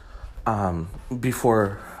daytime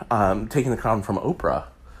before taking the crown from Oprah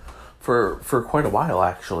for quite a while,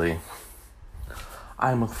 actually.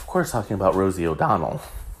 I'm, of course, talking about Rosie O'Donnell.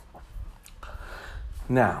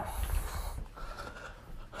 Now,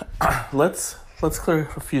 let's clear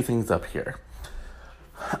a few things up here.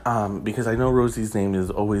 Because I know Rosie's name is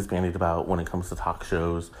always bandied about when it comes to talk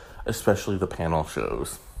shows, especially the panel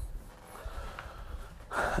shows.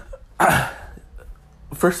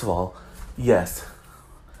 First of all, yes,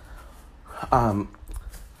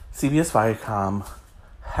 CBS Viacom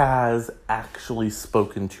has actually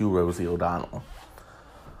spoken to Rosie O'Donnell.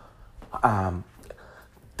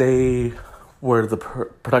 They were the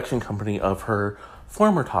production company of her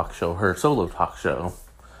former talk show, her solo talk show.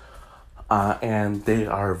 And they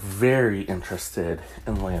are very interested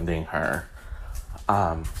in landing her.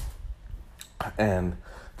 And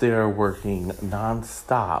they are working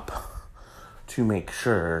nonstop to make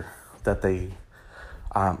sure that they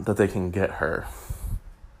can get her.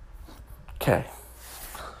 Okay.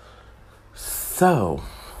 So,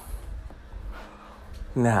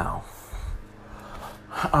 now,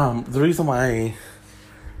 the reason why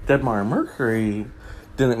Deadmar and Mercury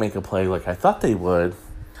didn't make a play like I thought they would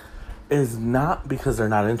is not because they're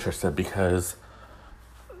not interested, because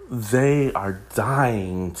they are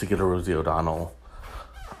dying to get a Rosie O'Donnell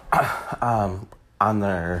on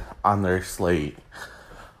their slate.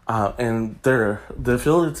 And the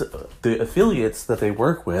affiliates that they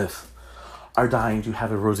work with are dying to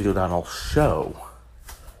have a Rosie O'Donnell show.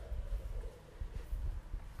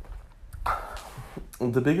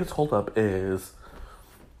 The biggest holdup is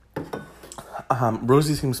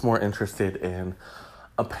Rosie seems more interested in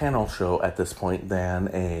a panel show at this point than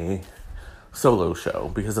a solo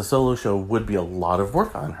show, because a solo show would be a lot of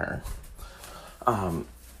work on her.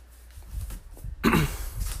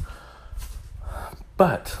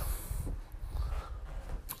 But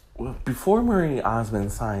before Marie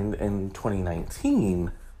Osmond signed in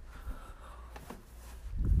 2018,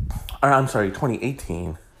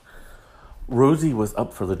 Rosie was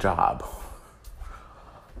up for the job.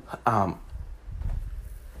 And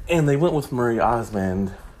they went with Marie Osmond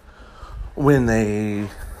when they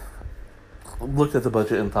looked at the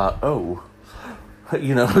budget and thought, oh,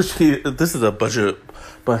 this is a budget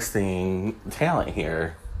busting talent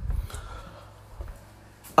here.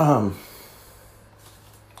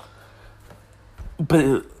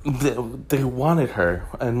 But they wanted her,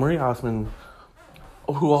 and Marie Osmond,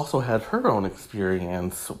 who also had her own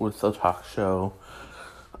experience with the talk show,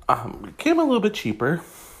 came a little bit cheaper,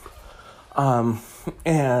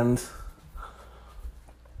 and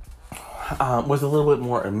was a little bit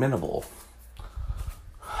more amenable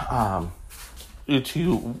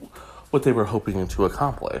to what they were hoping to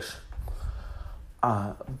accomplish.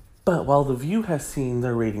 But while The View has seen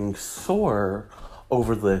their ratings soar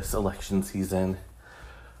over this election season,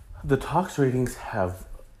 the talk's ratings have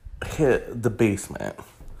hit the basement.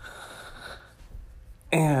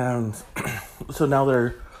 And so now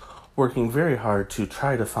they're working very hard to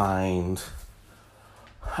try to find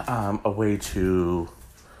a way to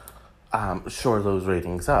shore those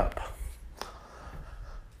ratings up.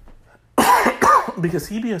 Because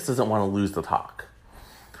CBS doesn't want to lose the talk.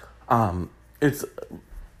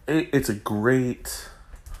 It's a great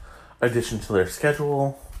addition to their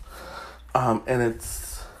schedule, and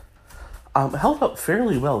it's held up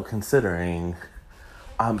fairly well considering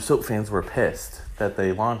soap fans were pissed that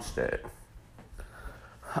they launched it.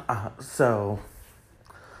 So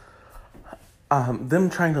them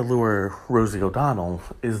trying to lure Rosie O'Donnell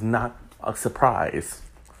is not a surprise.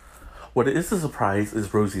 What is a surprise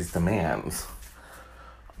is Rosie's demands.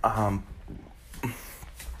 Of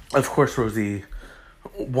course, Rosie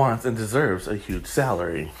wants and deserves a huge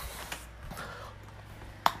salary.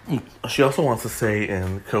 She also wants to say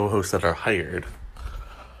in co-hosts that are hired,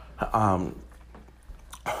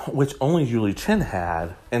 which only Julie Chen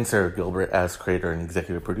had, and Sarah Gilbert as creator and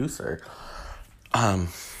executive producer.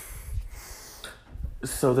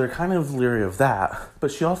 So they're kind of leery of that,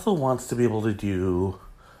 but she also wants to be able to do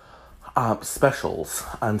specials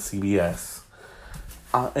on CBS.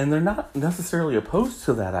 And they're not necessarily opposed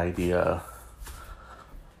to that idea,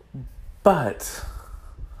 but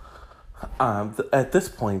at this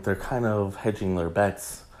point, they're kind of hedging their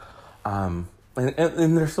bets, and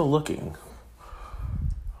they're still looking.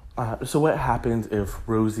 So what happens if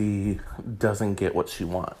Rosie doesn't get what she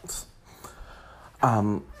wants?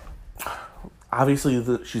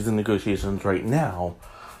 Obviously, she's in negotiations right now.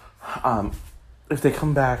 If they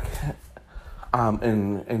come back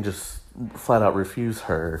and just flat out refuse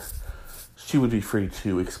her, she would be free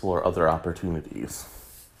to explore other opportunities.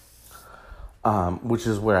 which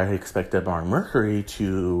is where I expected Mar Mercury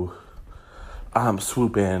to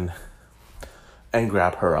swoop in and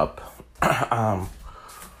grab her up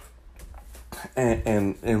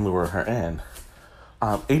and lure her in.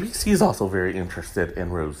 ABC is also very interested in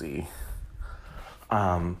Rosie.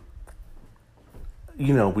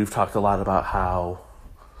 We've talked a lot about how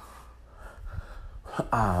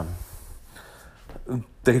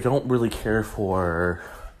they don't really care for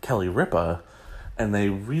Kelly Ripa, and they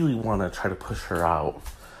really want to try to push her out.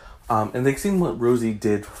 And they've seen what Rosie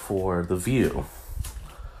did for The View.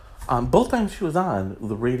 Both times she was on,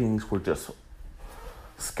 the ratings were just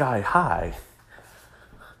sky high.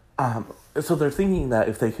 So they're thinking that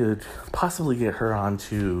if they could possibly get her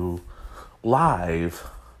onto Live,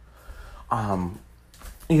 and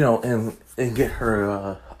get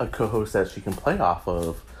her a co-host that she can play off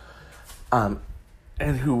of,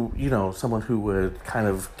 and who, someone who would kind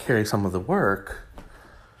of carry some of the work,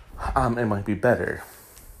 it might be better.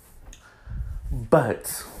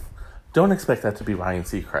 But don't expect that to be Ryan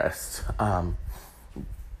Seacrest.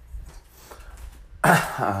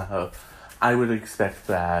 I would expect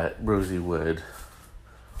that Rosie would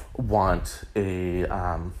want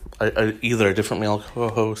either a different male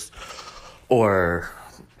co-host or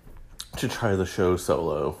to try the show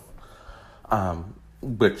solo,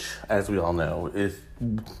 which, as we all know,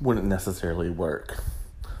 wouldn't necessarily work.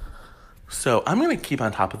 So I'm going to keep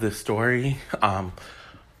on top of this story,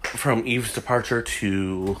 from Eve's departure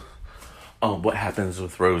to what happens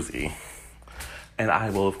with Rosie. And I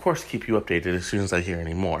will, of course, keep you updated as soon as I hear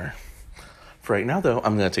any more. For right now, though,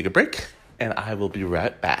 I'm going to take a break, and I will be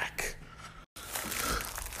right back.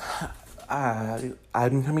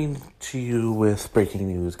 I'm coming to you with breaking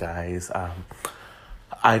news, guys.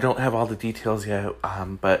 I don't have all the details yet,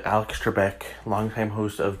 but Alex Trebek, longtime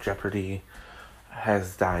host of Jeopardy,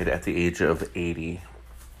 has died at the age of 80.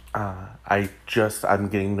 I'm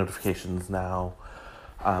getting notifications now,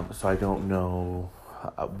 so I don't know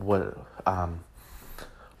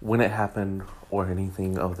when it happened or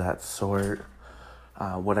anything of that sort.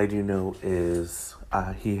 What I do know is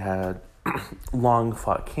he had long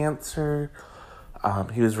fought cancer.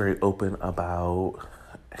 He was very open about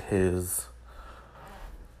his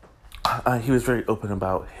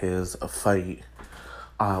fight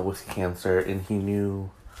with cancer, and he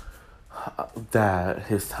knew that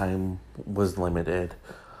his time was limited.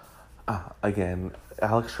 Again,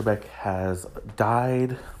 Alex Trebek has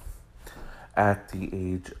died at the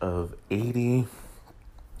age of 80.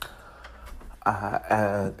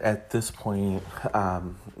 At this point,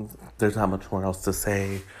 there's not much more else to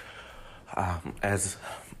say. As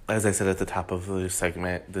I said at the top of the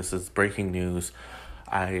segment, this is breaking news.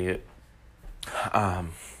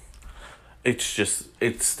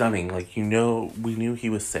 It's stunning. Like, we knew he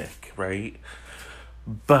was sick, right?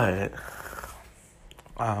 But,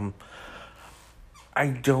 I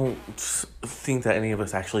don't think that any of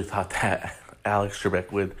us actually thought that Alex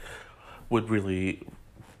Trebek would really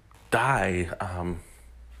die,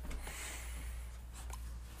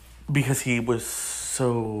 because he was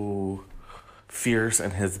so fierce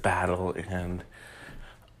in his battle and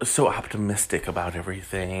so optimistic about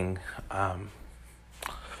everything.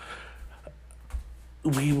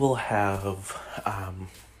 We will have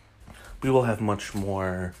much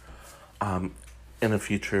more in a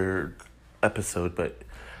future episode, but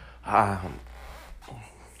I'll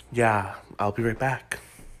be right back.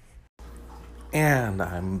 And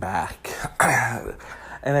I'm back.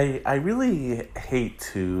 And I really hate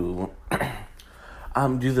to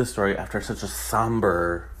do this story after such a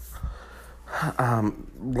somber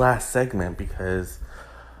last segment, because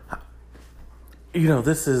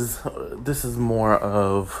this is more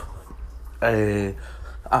of a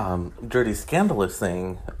dirty, scandalous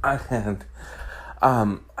thing, and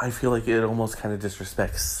I feel like it almost kind of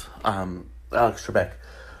disrespects Alex Trebek.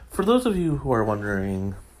 For those of you who are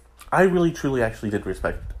wondering, I really, truly, actually did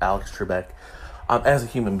respect Alex Trebek as a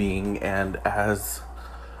human being and as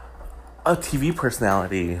a TV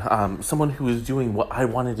personality, someone who was doing what I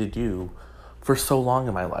wanted to do for so long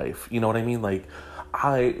in my life. You know what I mean? Like,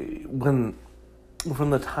 from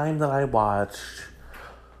the time that I watched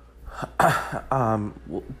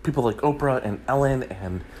people like Oprah and Ellen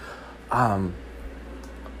and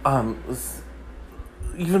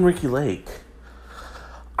even Ricky Lake,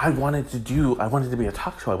 I wanted to be a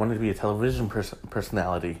talk show. I wanted to be a television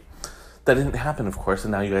personality. That didn't happen, of course,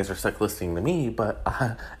 and now you guys are stuck listening to me, but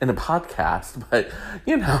in a podcast. But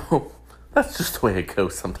that's just the way it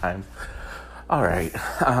goes sometimes. All right.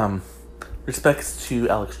 Respects to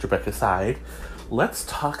Alex Trebek aside, let's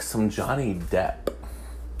talk some Johnny Depp.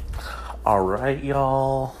 All right,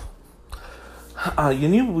 y'all. You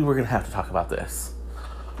knew we were going to have to talk about this,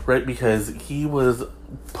 right? Because he was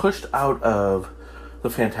pushed out of the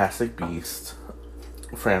Fantastic Beasts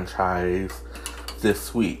franchise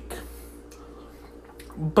this week.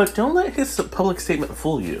 But don't let his public statement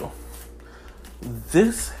fool you.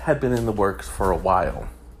 This had been in the works for a while.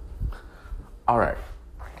 Alright.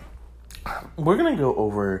 We're going to go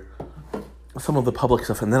over some of the public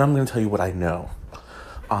stuff, and then I'm going to tell you what I know.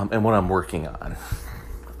 And what I'm working on.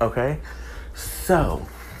 Okay? So,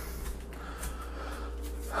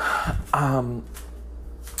 I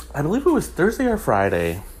believe it was Thursday or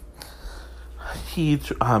Friday,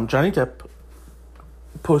 Johnny Depp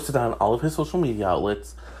posted on all of his social media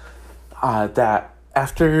outlets that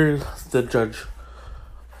after the judge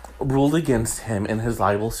ruled against him in his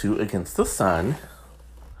libel suit against The Sun,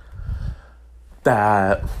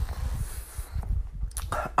 that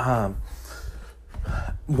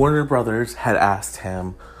Warner Brothers had asked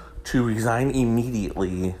him to resign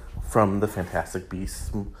immediately from the Fantastic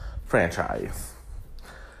Beasts franchise.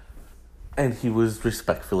 And he was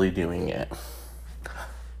respectfully doing it.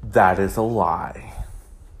 That is a lie.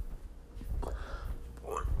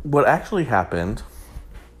 What actually happened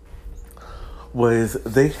was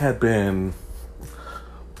they had been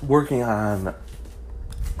working on...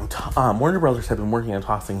 Warner Brothers had been working on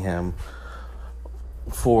tossing him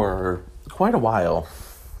for quite a while.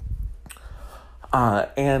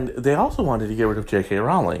 And they also wanted to get rid of J.K.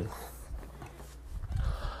 Rowling.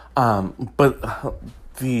 But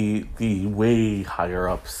the way higher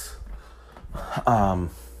ups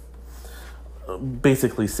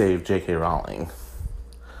basically saved J.K. Rowling.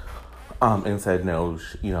 And said, no,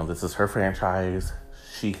 this is her franchise.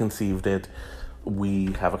 She conceived it.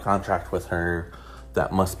 We have a contract with her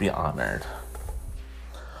that must be honored.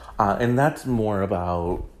 And that's more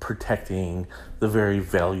about protecting the very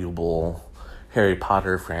valuable Harry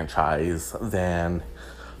Potter franchise than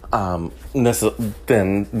them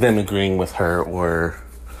agreeing with her or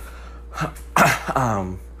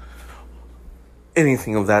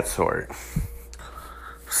anything of that sort.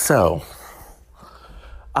 So,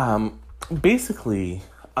 basically,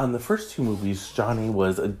 on the first two movies, Johnny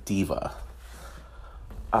was a diva.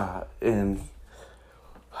 And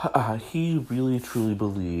he really truly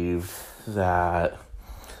believed that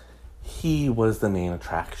he was the main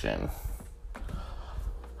attraction.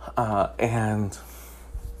 And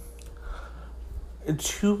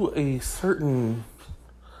to a certain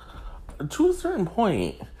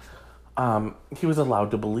point, he was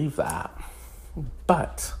allowed to believe that.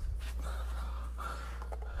 But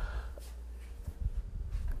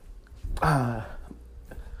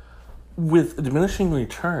with diminishing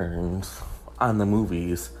returns on the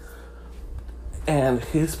movies, and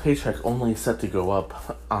his paycheck only set to go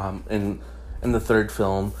up in the third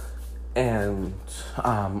film and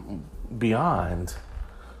beyond,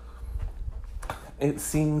 it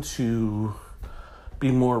seemed to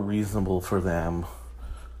be more reasonable for them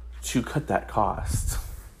to cut that cost.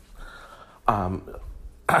 And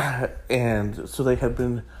so they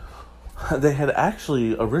had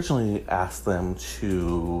actually originally asked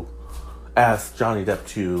Johnny Depp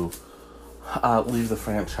to leave the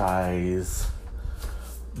franchise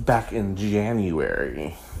back in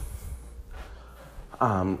January.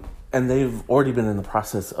 And they've already been in the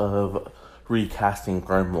process of recasting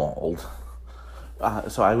Grindelwald.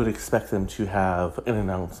 So I would expect them to have an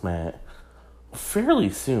announcement fairly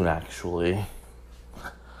soon, actually.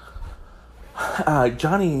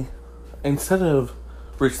 Johnny, instead of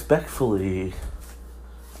respectfully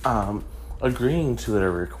agreeing to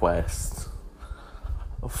their request,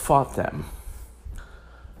 fought them.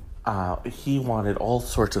 He wanted all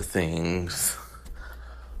sorts of things.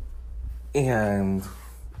 And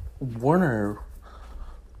Warner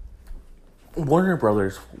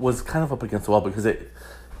Brothers was kind of up against the wall because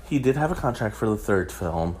he did have a contract for the third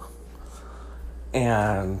film.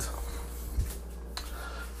 And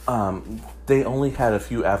they only had a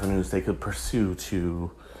few avenues they could pursue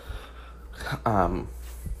to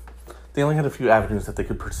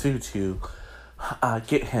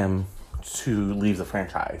get him to leave the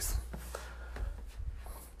franchise.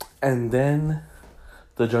 And then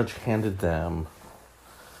the judge handed them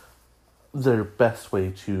their best way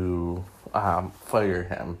to fire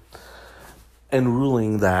him, and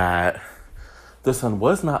ruling that the Sun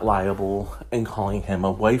was not liable and calling him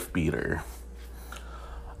a wife beater.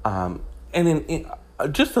 And in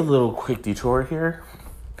just a little quick detour here,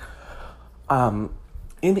 in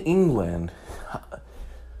England,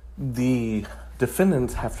 the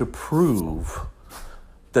defendants have to prove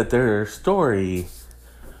that their story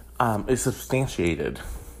is substantiated.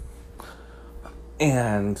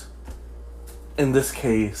 And in this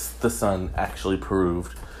case, the Sun actually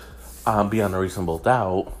proved beyond a reasonable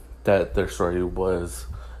doubt that their story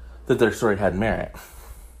had merit.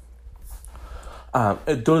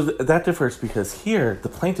 That differs because here the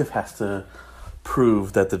plaintiff has to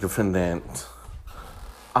prove that the defendant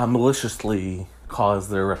maliciously caused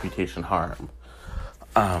their reputation harm.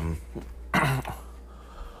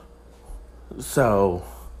 So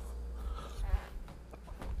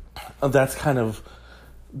that's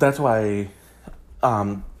why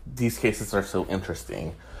these cases are so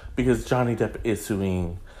interesting, because Johnny Depp is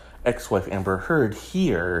suing ex-wife Amber Heard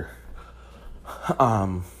here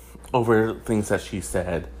over things that she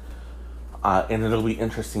said, and it'll be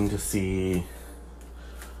interesting to see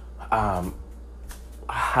how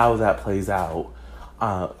that plays out.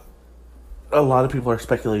 A lot of people are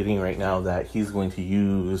speculating right now that he's going to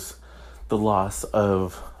use the loss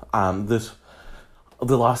of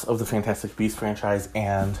the Fantastic Beasts franchise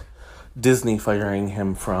and Disney firing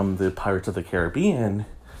him from the Pirates of the Caribbean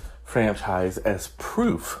franchise as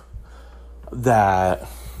proof that,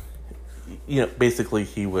 basically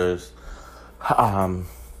he was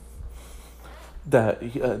that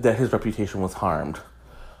his reputation was harmed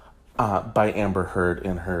by Amber Heard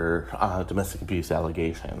in her domestic abuse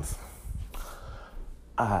allegations.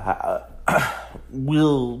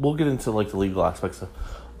 We'll get into the legal aspects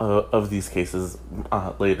of these cases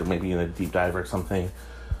later, maybe in a deep dive or something.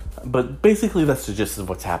 But basically, that's the gist of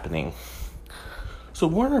what's happening. So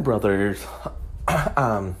Warner Brothers,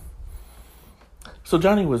 so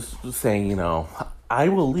Johnny was saying, I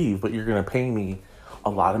will leave, but you're going to pay me a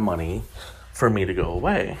lot of money for me to go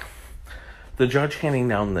away. The judge handing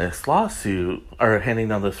down this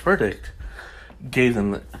verdict, gave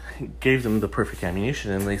them the perfect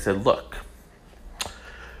ammunition, and they said, look,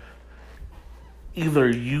 either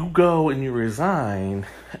you go and you resign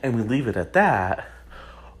and we leave it at that,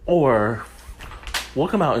 or we'll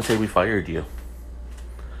come out and say we fired you.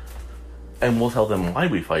 And we'll tell them why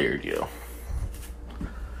we fired you.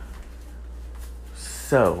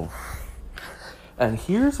 So, and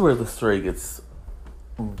here's where the story gets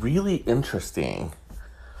really interesting.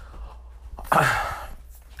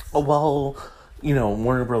 Well,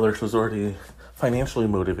 Warner Brothers was already financially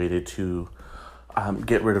motivated to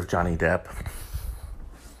get rid of Johnny Depp.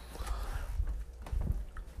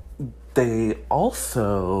 They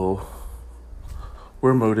also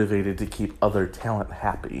were motivated to keep other talent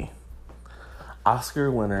happy.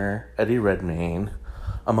 Oscar winner Eddie Redmayne,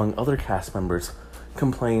 among other cast members,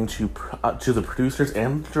 complained to the producers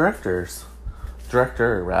and director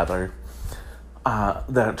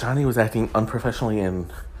that Johnny was acting unprofessionally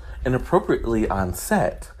and inappropriately on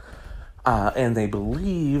set, and they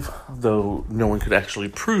believe, though no one could actually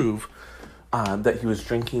prove, that he was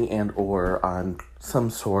drinking and or on some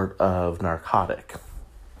sort of narcotic.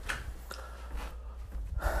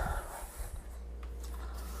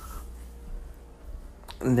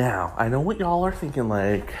 Now, I know what y'all are thinking,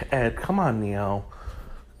 Ed, come on, Neo.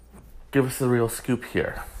 Give us the real scoop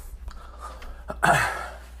here.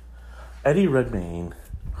 Eddie Redmayne,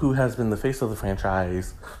 who has been the face of the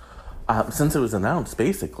franchise since it was announced,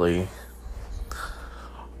 basically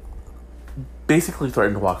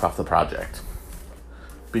threatened to walk off the project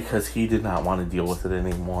because he did not want to deal with it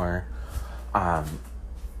anymore. And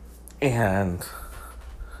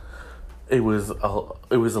it was a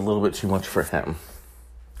little bit too much for him.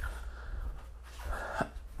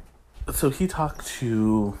 So he talked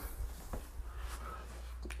to,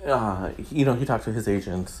 he talked to his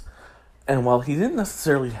agents, and while he didn't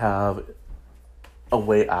necessarily have a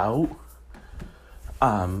way out,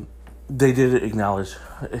 they did acknowledge,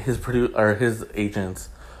 his agents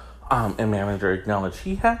and manager acknowledged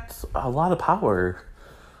he had a lot of power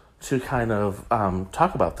to kind of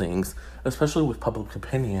talk about things, especially with public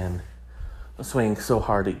opinion swaying so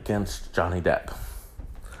hard against Johnny Depp.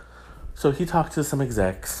 So he talked to some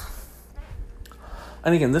execs.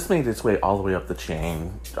 And again, this made its way all the way up the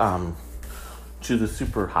chain to the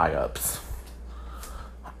super high-ups.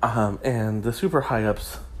 And the super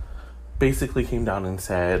high-ups basically came down and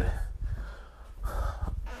said,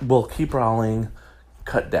 we'll keep Rowling,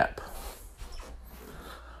 cut Depp.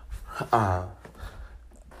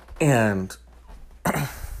 And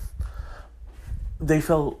they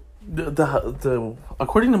felt,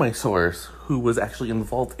 according to my source, who was actually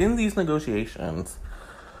involved in these negotiations,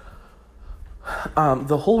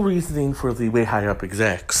 the whole reasoning for the way high up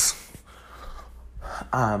execs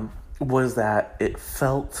was that it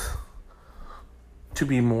felt to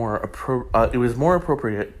be it was more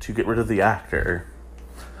appropriate to get rid of the actor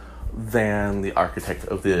than the architect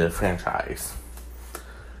of the franchise.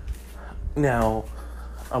 Now,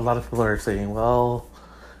 a lot of people are saying, well,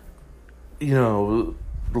 you know,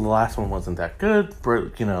 the last one wasn't that good,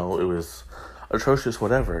 but, you know, it was atrocious,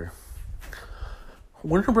 whatever.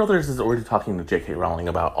 Warner Brothers is already talking to J.K. Rowling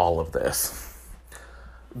about all of this.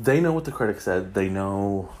 They know what the critics said. They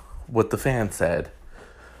know what the fans said.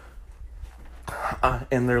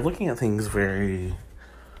 And they're looking at things very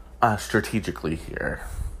strategically here.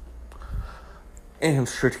 And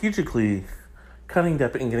strategically, cutting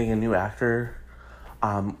Depp and getting a new actor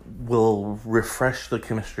will refresh the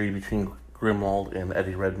chemistry between Grimwald and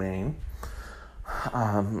Eddie Redmayne.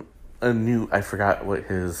 I forgot what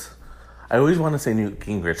his... I always want to say Newt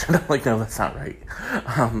Gingrich, and I'm like, no, that's not right.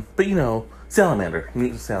 But, you know,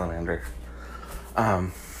 Newt Salamander.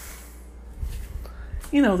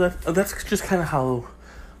 You know, that's just kind of how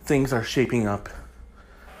things are shaping up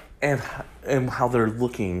and how they're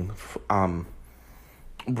looking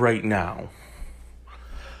right now.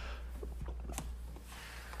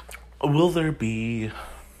 Will there be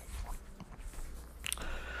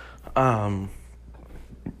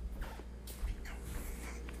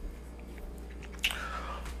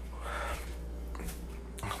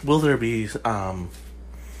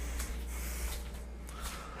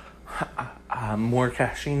more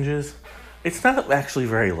cast changes? It's not actually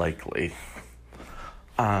very likely.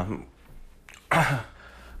 I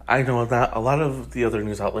know that a lot of the other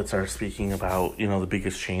news outlets are speaking about, you know, the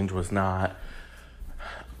biggest change was not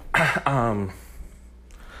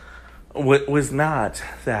was not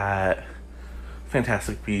that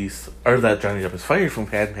Fantastic Beasts, or that Johnny Depp is fired from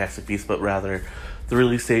Fantastic Beasts, but rather the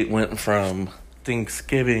release date went from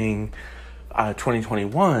Thanksgiving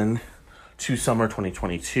 2021 to summer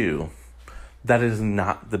 2022. That is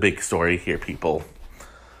not the big story here, people.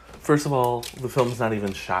 First of all, the film's not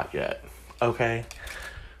even shot yet, okay?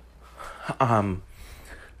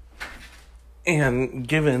 And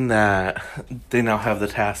given that they now have the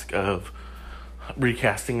task of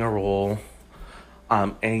recasting a role,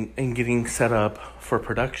 and getting set up for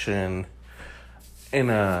production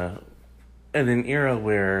in an era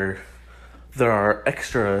where there are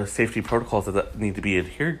extra safety protocols that need to be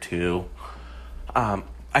adhered to,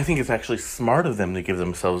 I think it's actually smart of them to give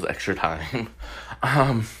themselves extra time.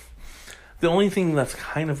 The only thing that's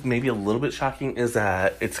kind of maybe a little bit shocking is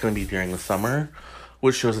that it's going to be during the summer,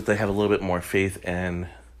 which shows that they have a little bit more faith in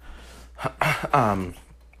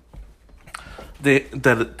they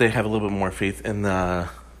have a little bit more faith in the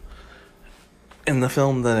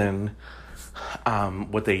film than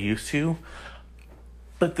what they used to.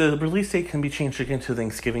 But the release date can be changed again to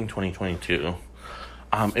Thanksgiving 2022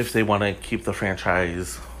 if they want to keep the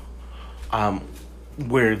franchise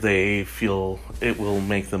where they feel it will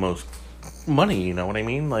make the most money, you know what I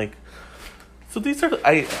mean? Like, so these are,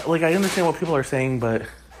 I understand what people are saying, but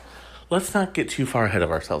let's not get too far ahead of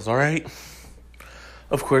ourselves, all right?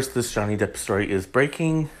 Of course, this Johnny Depp story is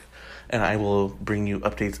breaking, and I will bring you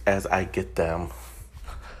updates as I get them.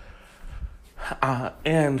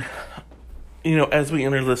 And, you know, as we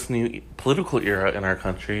enter this new political era in our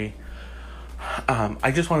country,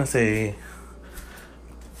 I just want to say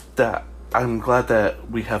that I'm glad that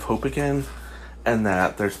we have hope again, and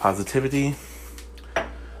that there's positivity.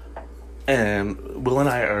 And Will and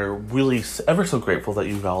I are really ever so grateful that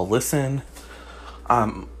you all listen.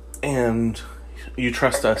 And you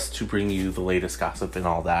trust us to bring you the latest gossip and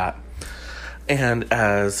all that. And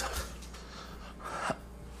as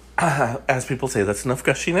people say, that's enough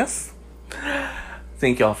gushiness.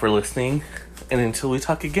 Thank y'all for listening. And until we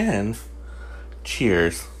talk again,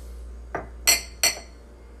 cheers.